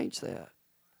can't change that.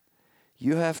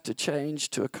 You have to change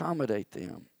to accommodate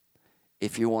them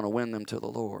if you want to win them to the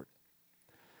Lord.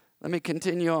 Let me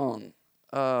continue on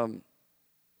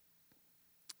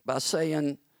by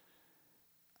saying,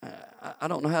 I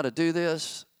don't know how to do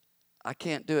this. I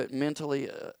can't do it mentally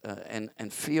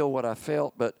and feel what I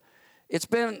felt, but it's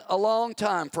been a long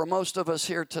time for most of us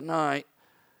here tonight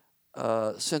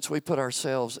since we put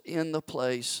ourselves in the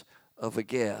place of a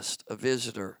guest, a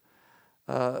visitor.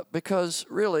 Because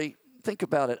really, think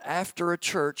about it, after a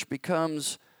church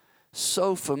becomes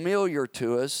so familiar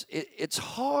to us, it's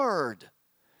hard.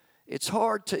 It's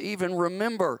hard to even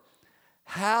remember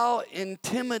how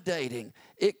intimidating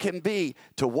it can be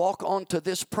to walk onto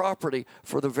this property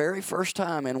for the very first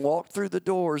time and walk through the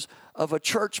doors of a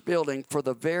church building for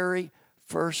the very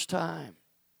first time.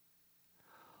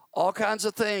 All kinds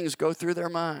of things go through their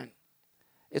mind.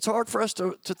 It's hard for us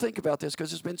to think about this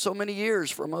because it's been so many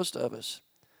years for most of us.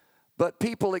 But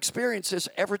people experience this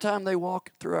every time they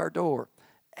walk through our door.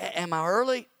 Am I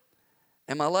early?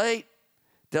 Am I late?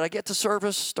 Did I get the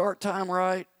service start time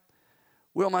right?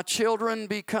 Will my children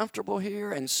be comfortable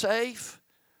here and safe?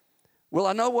 Will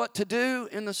I know what to do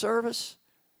in the service?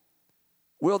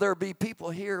 Will there be people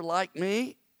here like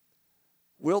me?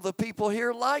 Will the people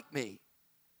here like me?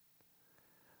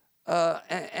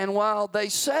 And while they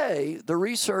say, the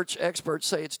research experts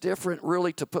say it's different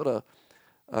really to put a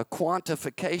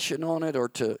quantification on it or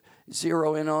to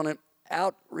zero in on it,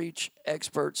 outreach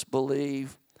experts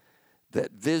believe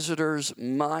that visitors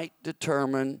might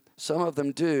determine, some of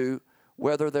them do,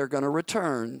 whether they're going to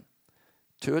return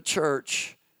to a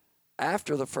church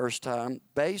after the first time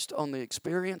based on the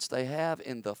experience they have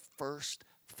in the first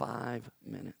 5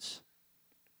 minutes.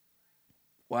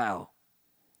 Wow.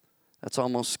 That's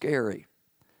almost scary.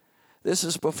 This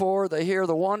is before they hear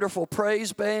the wonderful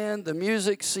praise band, the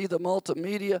music, see the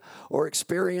multimedia, or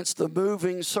experience the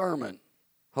moving sermon.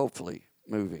 Hopefully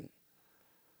moving.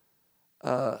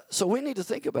 So we need to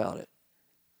think about it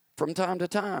from time to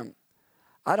time.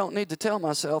 I don't need to tell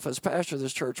myself as pastor of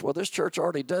this church, well, this church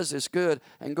already does this good,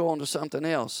 and go on to something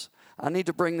else. I need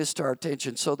to bring this to our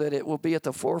attention so that it will be at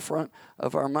the forefront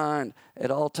of our mind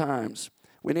at all times.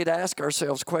 We need to ask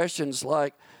ourselves questions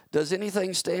like, does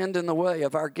anything stand in the way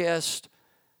of our guest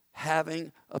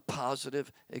having a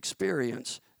positive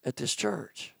experience at this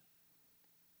church?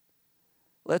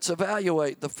 Let's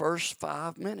evaluate the first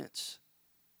 5 minutes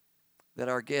that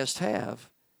our guests have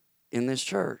in this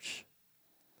church.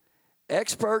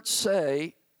 Experts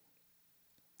say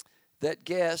that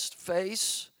guests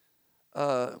face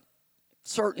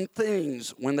certain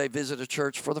things when they visit a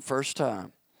church for the first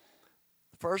time.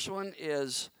 The first one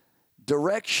is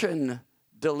direction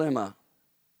dilemma.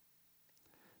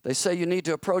 They say you need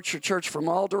to approach your church from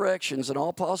all directions and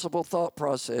all possible thought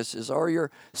processes. Are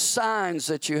your signs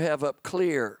that you have up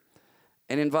clear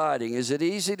and inviting? Is it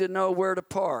easy to know where to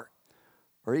park?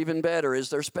 Or even better, is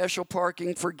there special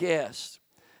parking for guests?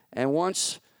 And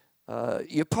once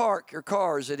you park your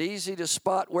car, is it easy to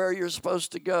spot where you're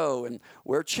supposed to go and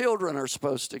where children are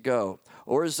supposed to go?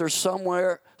 Or is there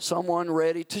someone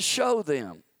ready to show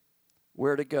them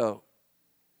where to go?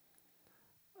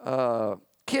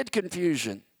 Kid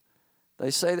confusion.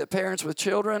 They say that parents with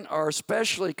children are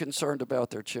especially concerned about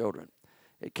their children.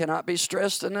 It cannot be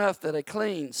stressed enough that a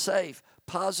clean, safe,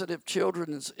 positive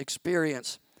children's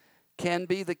experience can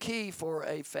be the key for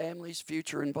a family's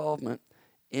future involvement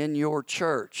in your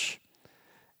church.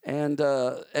 And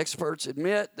experts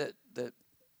admit that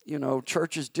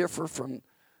churches differ from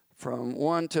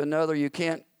one to another. You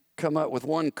can't come up with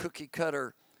one cookie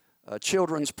cutter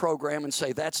children's program and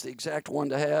say that's the exact one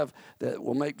to have that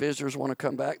will make visitors want to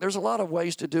come back. There's a lot of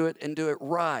ways to do it and do it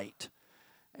right.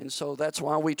 And so that's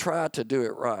why we try to do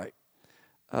it right.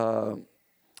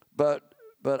 But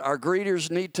our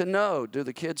greeters need to know, do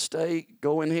the kids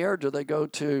go in here? Do they go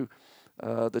to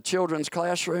the children's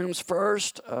classrooms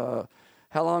first?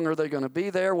 How long are they going to be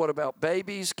there? What about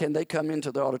babies? Can they come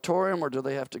into the auditorium or do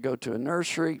they have to go to a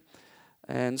nursery?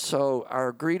 And so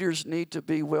our greeters need to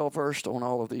be well versed on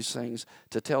all of these things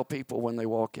to tell people when they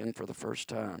walk in for the first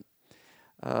time.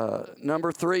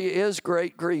 Number 3 is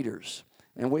great greeters.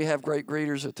 And we have great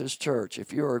greeters at this church.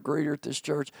 If you are a greeter at this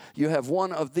church, you have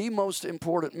one of the most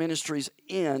important ministries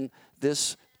in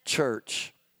this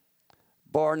church,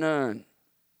 bar none.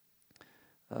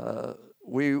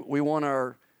 We want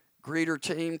our greeter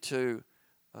team to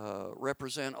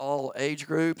represent all age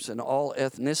groups and all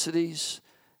ethnicities,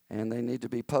 and they need to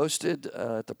be posted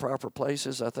at the proper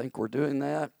places. I think we're doing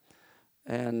that.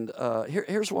 And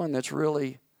here's one that's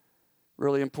really,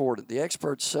 really important. The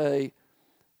experts say,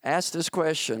 ask this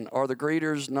question: are the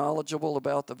greeters knowledgeable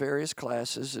about the various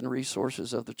classes and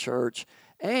resources of the church?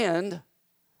 And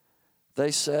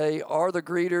they say, are the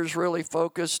greeters really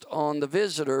focused on the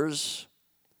visitors,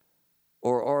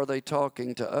 or are they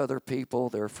talking to other people,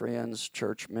 their friends,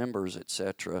 church members,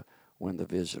 etc., when the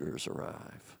visitors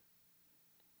arrive?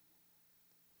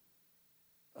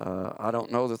 I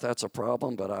don't know that that's a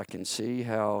problem, but I can see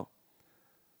how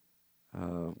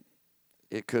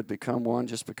it could become one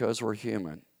just because we're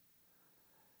human.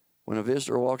 When a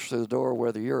visitor walks through the door,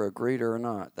 whether you're a greeter or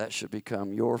not, that should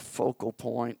become your focal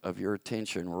point of your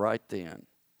attention right then.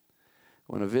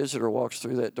 When a visitor walks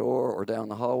through that door or down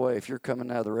the hallway, if you're coming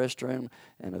out of the restroom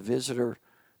and a visitor,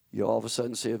 you all of a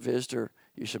sudden see a visitor,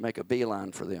 you should make a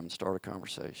beeline for them and start a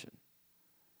conversation.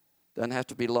 Doesn't have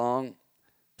to be long.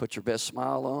 Put your best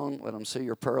smile on. Let them see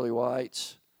your pearly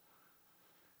whites.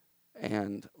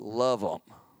 And love them.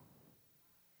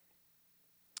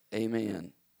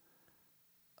 Amen.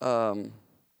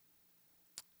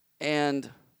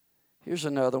 And here's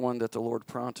another one that the Lord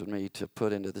prompted me to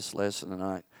put into this lesson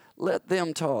tonight. Let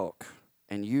them talk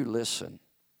and you listen.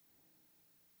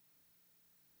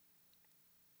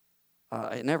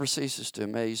 It never ceases to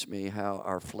amaze me how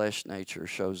our flesh nature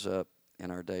shows up in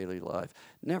our daily life.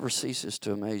 It never ceases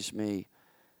to amaze me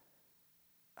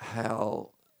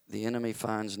how the enemy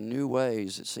finds new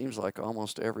ways, it seems like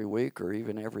almost every week or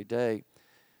even every day,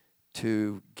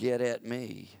 to get at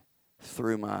me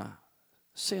through my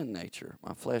sin nature,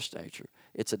 my flesh nature.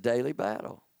 It's a daily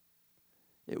battle.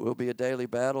 It will be a daily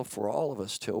battle for all of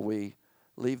us till we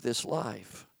leave this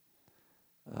life.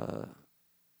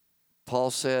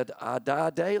 Paul said, I die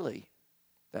daily.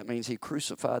 That means he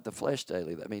crucified the flesh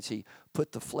daily. That means he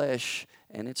put the flesh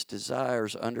and its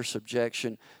desires under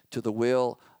subjection to the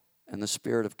will and the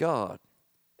Spirit of God.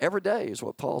 Every day is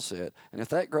what Paul said. And if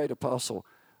that great apostle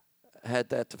had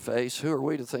that to face, who are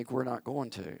we to think we're not going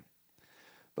to?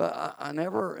 But I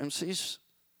never cease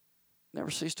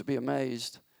to be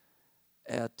amazed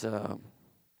at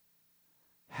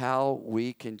how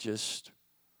we can just...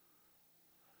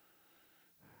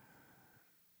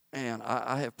 And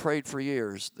I have prayed for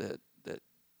years that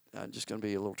I'm just going to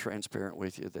be a little transparent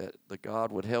with you, that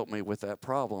God would help me with that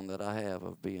problem that I have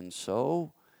of being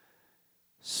so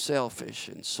selfish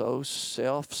and so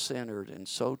self-centered and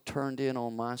so turned in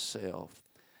on myself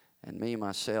and me,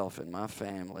 myself, and my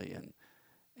family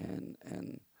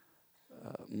and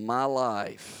my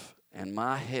life and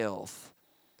my health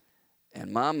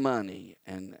and my money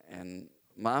and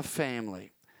my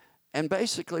family. And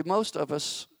basically, most of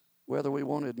us, whether we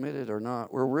want to admit it or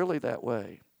not, we're really that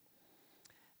way.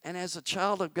 And as a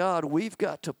child of God, we've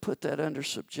got to put that under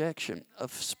subjection,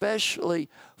 especially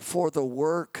for the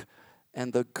work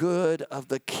and the good of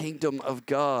the kingdom of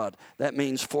God. That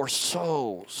means for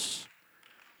souls.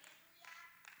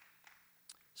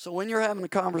 So when you're having a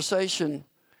conversation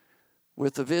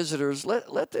with the visitors,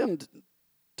 let them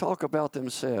talk about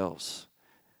themselves.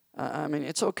 I mean,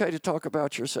 it's okay to talk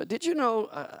about yourself. Did you know,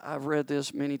 I've read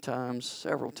this many times,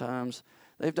 several times.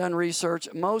 They've done research.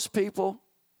 Most people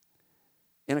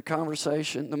in a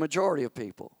conversation, the majority of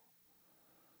people,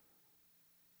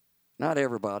 not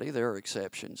everybody, there are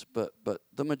exceptions, but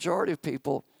the majority of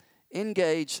people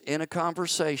engaged in a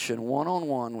conversation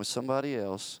one-on-one with somebody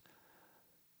else.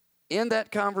 In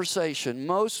that conversation,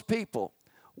 most people,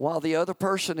 while the other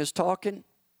person is talking,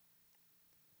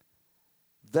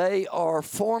 they are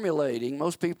formulating,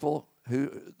 most people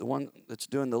the one that's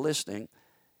doing the listening,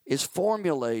 is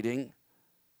formulating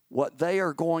what they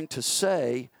are going to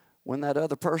say when that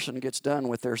other person gets done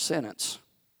with their sentence.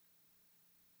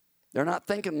 They're not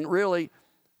thinking really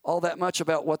all that much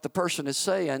about what the person is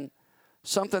saying.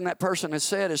 Something that person has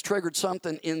said has triggered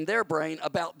something in their brain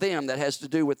about them that has to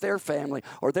do with their family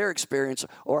or their experience.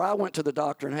 Or I went to the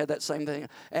doctor and had that same thing.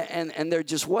 And they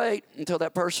just wait until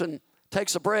that person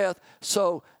takes a breath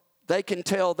so they can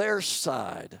tell their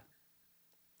side.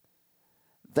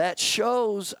 That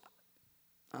shows,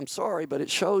 I'm sorry, but it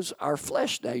shows our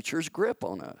flesh nature's grip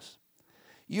on us.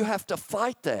 You have to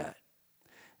fight that.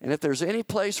 And if there's any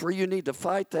place where you need to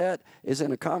fight that is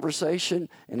in a conversation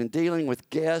and in dealing with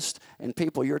guests and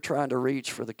people you're trying to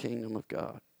reach for the kingdom of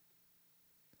God.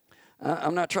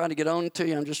 I'm not trying to get on to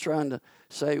you. I'm just trying to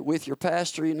say with your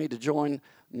pastor, you need to join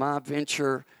my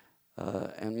venture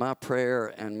and my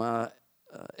prayer and my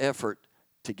effort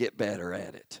to get better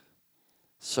at it.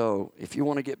 So if you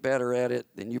want to get better at it,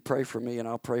 then you pray for me and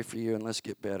I'll pray for you and let's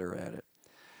get better at it.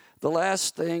 The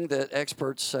last thing that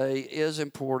experts say is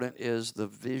important is the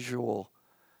visual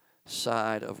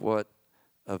side of what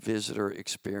a visitor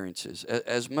experiences.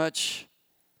 As much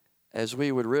as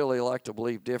we would really like to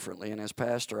believe differently, and as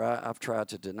pastor, I've tried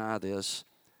to deny this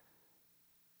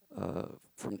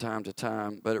from time to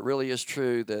time, but it really is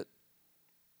true that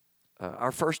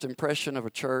our first impression of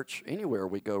a church, anywhere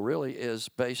we go really, is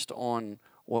based on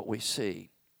what we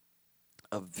see,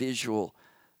 a visual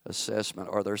assessment.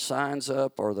 Are there signs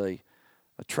up? Are they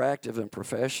attractive and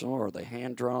professional? Are they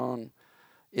hand-drawn?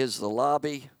 Is the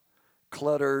lobby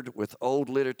cluttered with old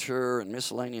literature and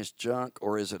miscellaneous junk,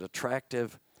 or is it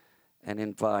attractive and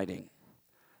inviting?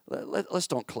 Let's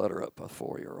don't clutter up a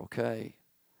foyer, okay?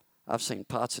 I've seen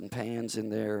pots and pans in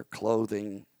there,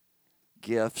 clothing,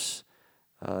 gifts.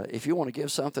 If you want to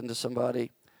give something to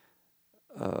somebody,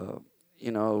 and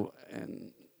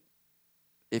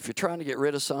if you're trying to get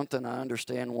rid of something, I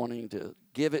understand wanting to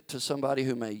give it to somebody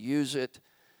who may use it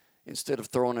instead of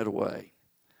throwing it away.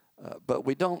 But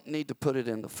we don't need to put it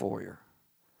in the foyer.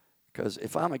 Because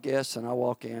if I'm a guest and I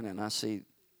walk in and I see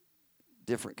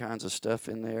different kinds of stuff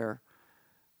in there,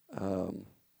 I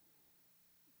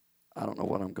don't know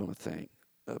what I'm going to think.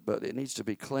 But it needs to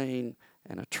be clean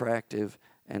and attractive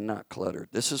and not cluttered.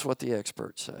 This is what the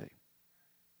experts say.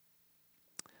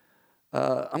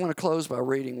 I'm going to close by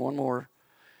reading one more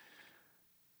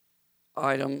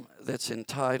item that's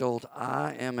entitled,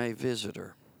 I Am a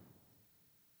Visitor.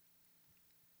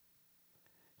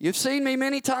 You've seen me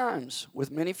many times with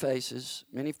many faces,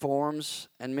 many forms,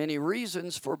 and many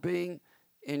reasons for being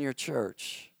in your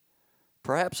church.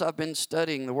 Perhaps I've been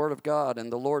studying the Word of God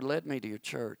and the Lord led me to your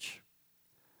church.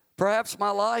 Perhaps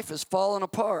my life has fallen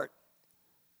apart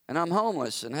and I'm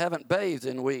homeless and haven't bathed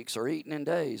in weeks or eaten in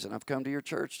days and I've come to your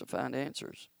church to find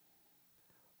answers.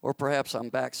 Or perhaps I'm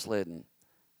backslidden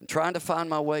and trying to find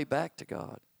my way back to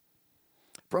God.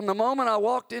 From the moment I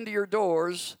walked into your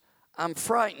doors, I'm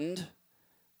frightened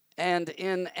and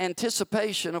in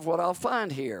anticipation of what I'll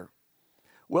find here.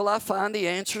 Will I find the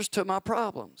answers to my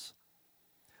problems?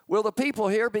 Will the people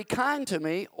here be kind to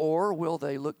me, or will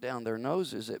they look down their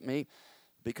noses at me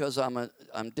because I'm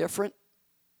different?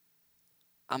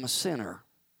 I'm a sinner.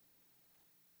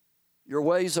 Your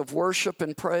ways of worship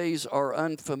and praise are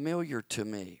unfamiliar to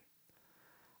me.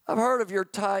 I've heard of your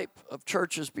type of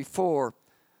churches before,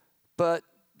 but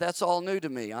that's all new to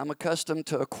me. I'm accustomed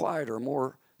to a quieter,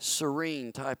 more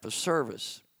serene type of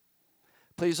service.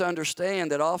 Please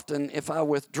understand that often if I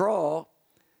withdraw,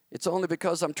 It's only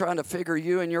because I'm trying to figure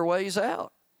you and your ways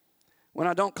out. When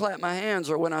I don't clap my hands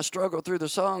or when I struggle through the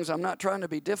songs, I'm not trying to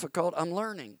be difficult, I'm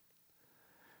learning.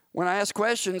 When I ask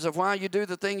questions of why you do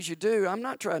the things you do, I'm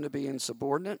not trying to be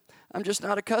insubordinate. I'm just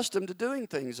not accustomed to doing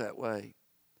things that way.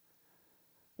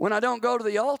 When I don't go to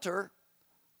the altar,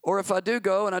 or if I do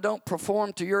go and I don't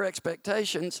perform to your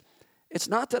expectations, it's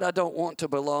not that I don't want to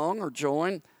belong or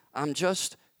join. I'm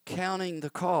just counting the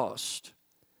cost.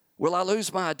 Will I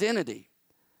lose my identity?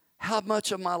 How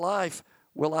much of my life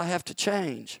will I have to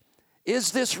change?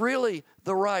 Is this really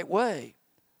the right way?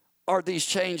 Are these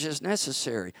changes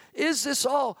necessary? Is this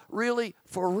all really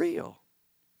for real?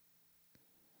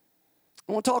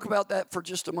 I want to talk about that for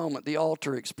just a moment, the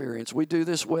altar experience. We do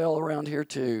this well around here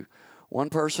too. One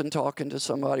person talking to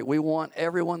somebody. We want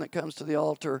everyone that comes to the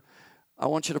altar, I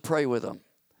want you to pray with them.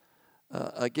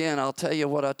 Again, I'll tell you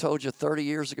what I told you 30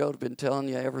 years ago, I've been telling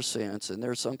you ever since, and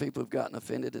there's some people who've gotten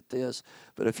offended at this,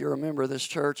 but if you're a member of this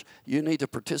church, you need to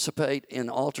participate in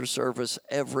altar service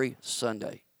every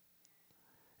Sunday.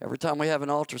 Every time we have an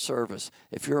altar service,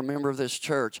 if you're a member of this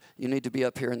church, you need to be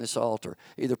up here in this altar,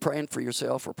 either praying for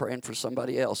yourself or praying for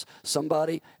somebody else.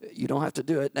 Somebody, you don't have to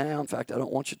do it now. In fact, I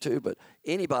don't want you to, but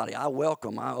anybody, I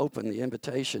open the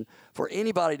invitation for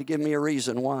anybody to give me a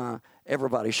reason why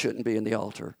everybody shouldn't be in the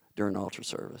altar during altar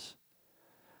service.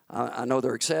 I know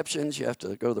there are exceptions. You have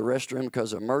to go to the restroom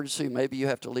because of emergency. Maybe you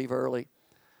have to leave early.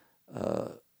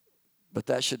 But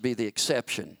that should be the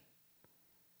exception.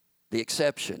 The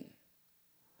exception.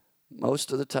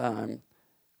 Most of the time,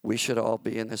 we should all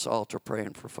be in this altar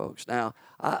praying for folks. Now,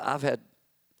 I've had,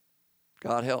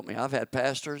 God help me, I've had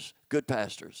pastors, good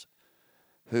pastors,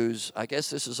 who's, I guess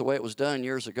this is the way it was done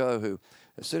years ago, who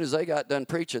as soon as they got done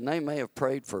preaching, they may have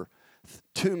prayed for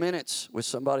 2 minutes with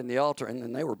somebody in the altar, and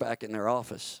then they were back in their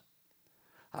office.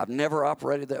 I've never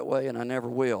operated that way, and I never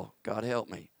will. God help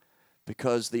me.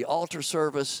 Because the altar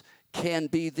service can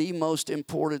be the most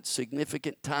important,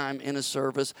 significant time in a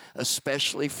service,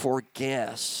 especially for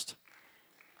guests.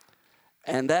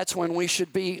 And that's when we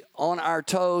should be on our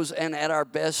toes and at our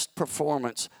best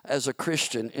performance as a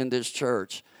Christian in this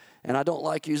church. And I don't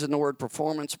like using the word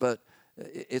performance, but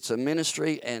it's a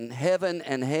ministry, and heaven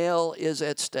and hell is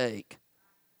at stake.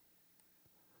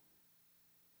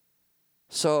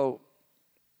 So,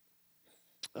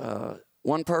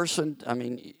 one person,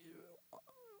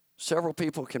 several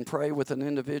people can pray with an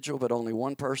individual, but only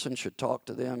one person should talk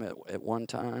to them at one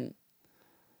time.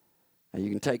 And you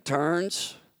can take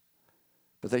turns,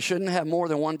 but they shouldn't have more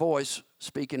than one voice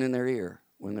speaking in their ear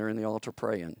when they're in the altar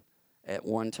praying at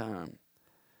one time.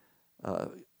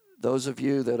 Those of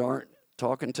you that aren't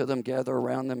talking to them, gather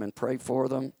around them and pray for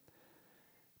them.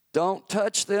 Don't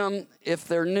touch them if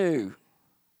they're new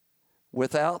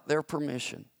without their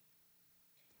permission.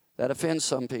 That offends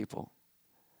some people.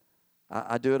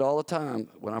 I do it all the time.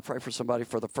 When I pray for somebody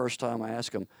for the first time, I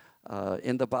ask them,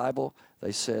 in the Bible,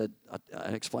 they said, I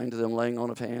explained to them laying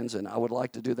on of hands, and I would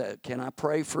like to do that. Can I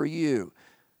pray for you?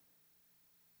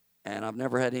 And I've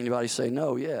never had anybody say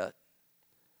no yet.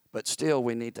 But still,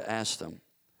 we need to ask them.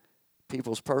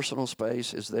 People's personal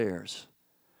space is theirs.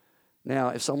 Now,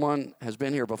 if someone has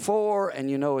been here before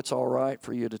and you know it's all right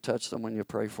for you to touch them when you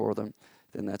pray for them,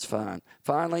 then that's fine.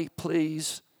 Finally,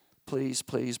 please, please,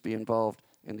 please be involved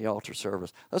in the altar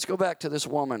service. Let's go back to this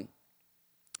woman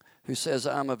who says,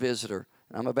 I'm a visitor.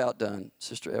 And I'm about done.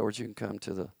 Sister Edwards, you can come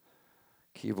to the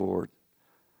keyboard.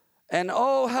 And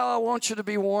oh, how I want you to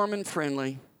be warm and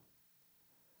friendly.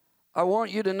 I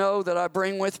want you to know that I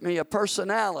bring with me a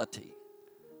personality,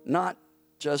 not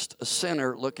just a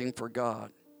sinner looking for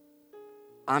God.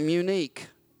 I'm unique.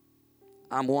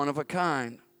 I'm one of a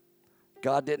kind.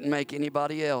 God didn't make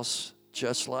anybody else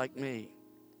just like me.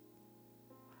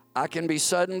 I can be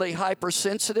suddenly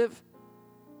hypersensitive.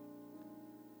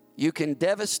 You can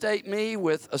devastate me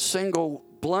with a single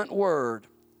blunt word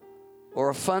or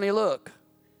a funny look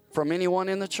from anyone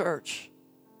in the church.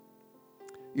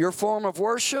 Your form of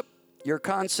worship, your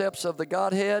concepts of the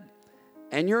Godhead,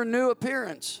 and your new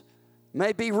appearance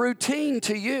may be routine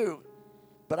to you,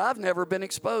 but I've never been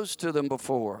exposed to them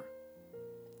before.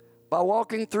 By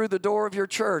walking through the door of your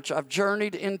church, I've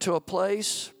journeyed into a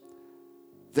place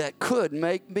that could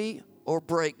make me or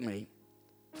break me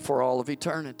for all of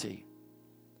eternity.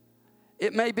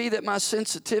 It may be that my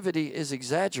sensitivity is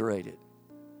exaggerated,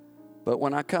 but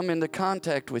when I come into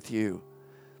contact with you,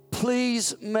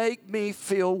 please make me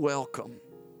feel welcome.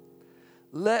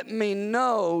 Let me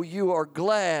know you are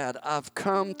glad I've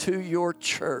come to your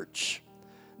church,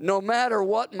 no matter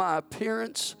what my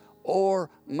appearance or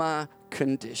my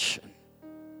condition.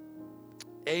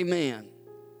 Amen.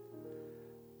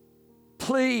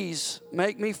 Please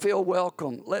make me feel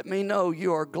welcome. Let me know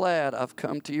you are glad I've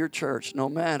come to your church, no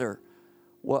matter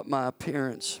what my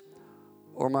appearance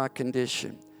or my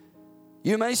condition.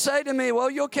 You may say to me, well,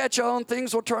 you'll catch on.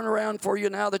 Things will turn around for you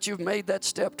now that you've made that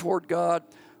step toward God.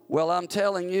 Well, I'm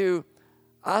telling you,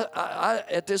 I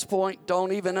at this point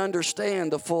don't even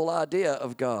understand the full idea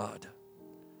of God.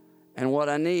 And what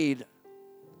I need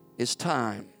is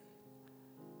time.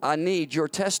 I need your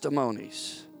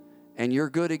testimonies and your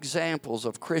good examples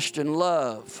of Christian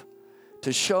love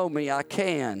to show me I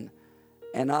can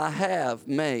and I have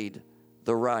made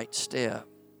the right step.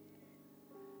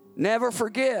 Never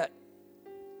forget,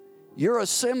 you're a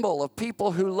symbol of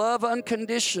people who love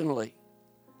unconditionally,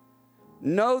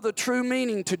 know the true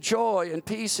meaning to joy and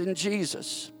peace in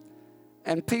Jesus,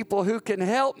 and people who can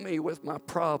help me with my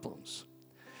problems.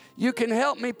 You can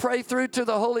help me pray through to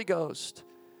the Holy Ghost.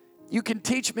 You can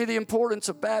teach me the importance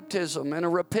of baptism and a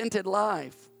repentant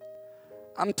life.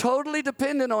 I'm totally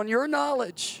dependent on your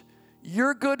knowledge,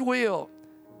 your goodwill,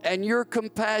 and your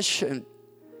compassion.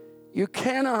 You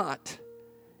cannot,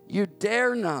 you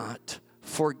dare not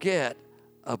forget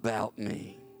about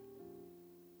me.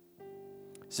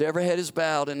 As every head is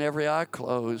bowed and every eye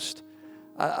closed,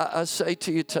 I say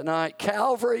to you tonight,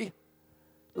 Calvary,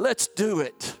 let's do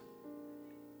it.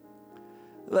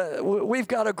 We've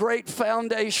got a great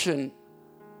foundation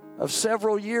of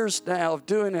several years now of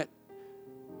doing it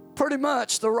pretty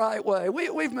much the right way.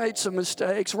 We've made some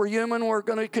mistakes. We're human. We're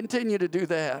going to continue to do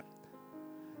that.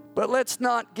 But let's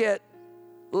not get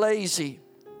lazy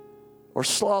or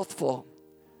slothful.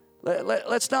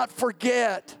 Let's not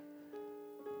forget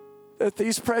that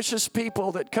these precious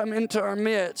people that come into our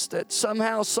midst, that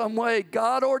somehow, some way,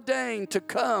 God ordained to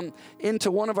come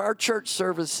into one of our church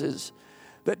services,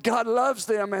 that God loves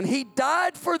them and He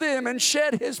died for them and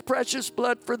shed His precious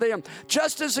blood for them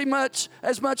just as much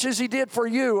as He did for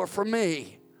you or for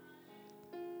me.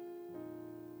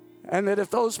 And that if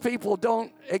those people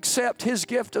don't accept His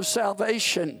gift of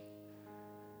salvation,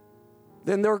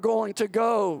 then they're going to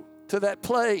go to that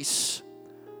place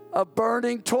of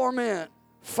burning torment,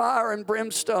 fire and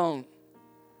brimstone.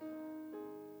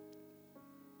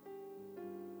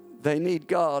 They need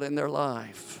God in their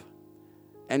life.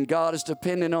 And God is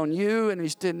dependent on you and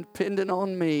He's dependent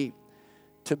on me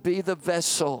to be the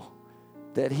vessel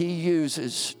that He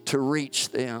uses to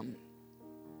reach them.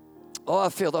 Oh, I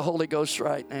feel the Holy Ghost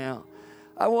right now.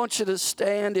 I want you to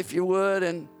stand if you would,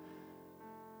 and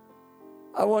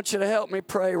I want you to help me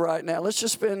pray right now. Let's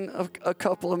just spend a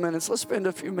couple of minutes. Let's spend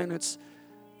a few minutes.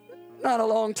 Not a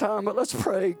long time, but let's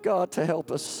pray God to help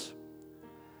us.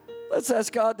 Let's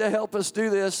ask God to help us do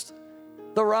this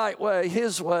the right way,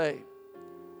 His way.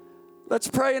 Let's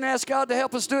pray and ask God to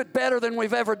help us do it better than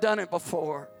we've ever done it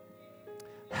before.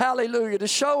 Hallelujah. To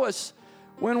show us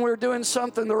when we're doing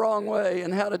something the wrong way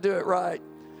and how to do it right.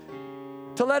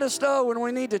 To let us know when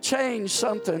we need to change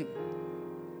something.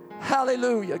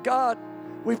 Hallelujah. God,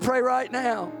 we pray right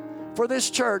now for this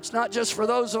church, not just for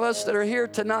those of us that are here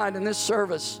tonight in this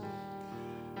service,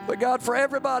 but God, for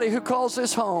everybody who calls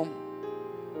this home,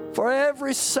 for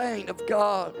every saint of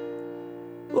God,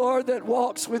 Lord, that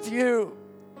walks with you,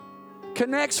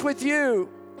 connects with you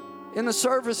in the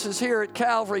services here at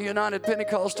Calvary United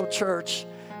Pentecostal Church.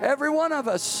 Every one of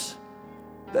us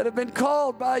that have been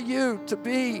called by you to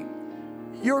be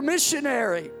your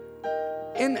missionary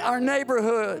in our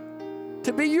neighborhood,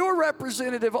 to be your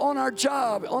representative on our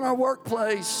job, on our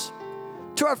workplace,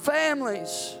 to our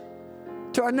families,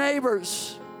 to our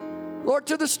neighbors, Lord,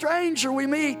 to the stranger we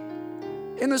meet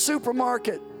in the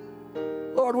supermarket,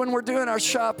 Lord, when we're doing our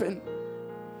shopping,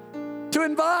 to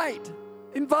invite,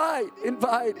 to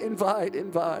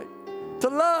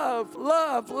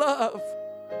love,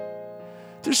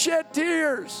 to shed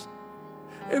tears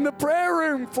in the prayer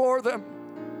room for them,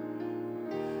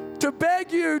 to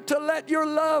beg you to let your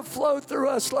love flow through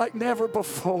us like never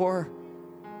before,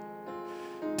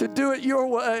 to do it your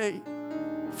way.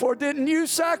 For didn't you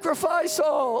sacrifice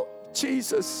all,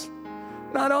 Jesus?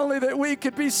 Not only that we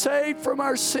could be saved from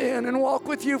our sin and walk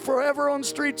with you forever on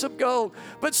streets of gold,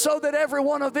 but so that every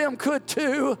one of them could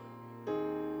too.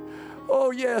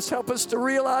 Oh yes, help us to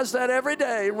realize that every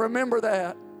day. Remember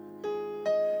that.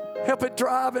 Help it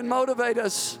drive and motivate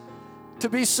us to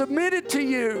be submitted to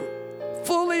you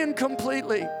fully and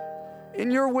completely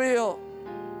in your will,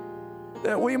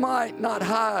 that we might not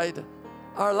hide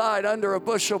our light under a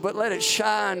bushel, but let it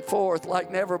shine forth like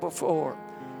never before.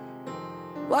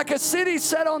 Like a city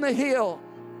set on the hill.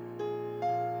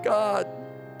 God,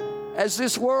 as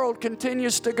this world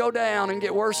continues to go down and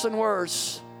get worse and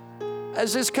worse,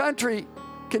 as this country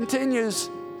continues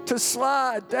to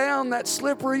slide down that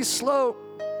slippery slope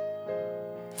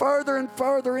further and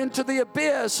further into the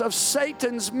abyss of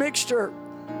Satan's mixture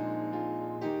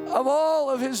of all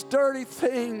of his dirty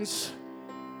things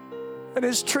and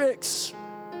his tricks.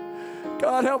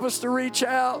 God, help us to reach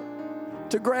out,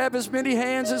 to grab as many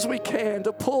hands as we can,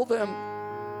 to pull them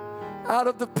out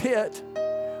of the pit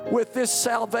with this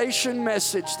salvation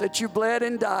message that you bled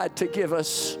and died to give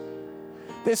us.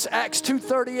 This Acts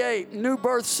 2:38, new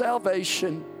birth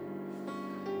salvation.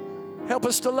 Help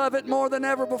us to love it more than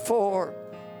ever before,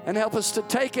 and help us to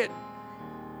take it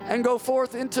and go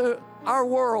forth into our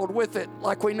world with it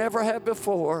like we never have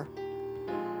before.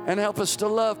 And help us to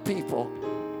love people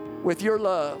with your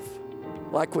love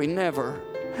like we never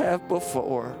have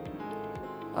before.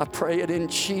 I pray it in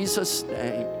Jesus'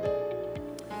 name.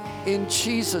 In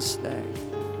Jesus' name.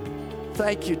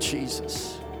 Thank you,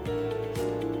 Jesus.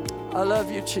 I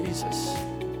love you, Jesus.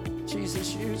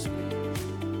 Jesus, use me.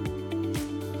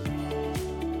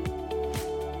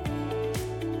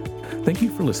 Thank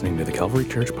you for listening to the Calvary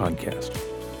Church Podcast.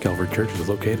 Calvary Church is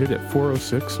located at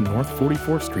 406 North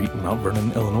 44th Street in Mount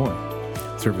Vernon, Illinois.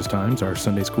 Service times are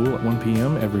Sunday school at 1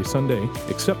 p.m. every Sunday,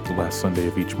 except the last Sunday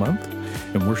of each month,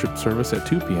 and worship service at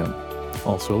 2 p.m.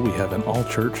 Also, we have an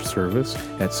all-church service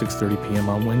at 6:30 p.m.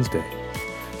 on Wednesday.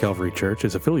 Calvary Church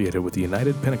is affiliated with the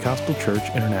United Pentecostal Church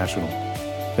International.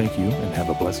 Thank you, and have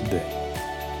a blessed day.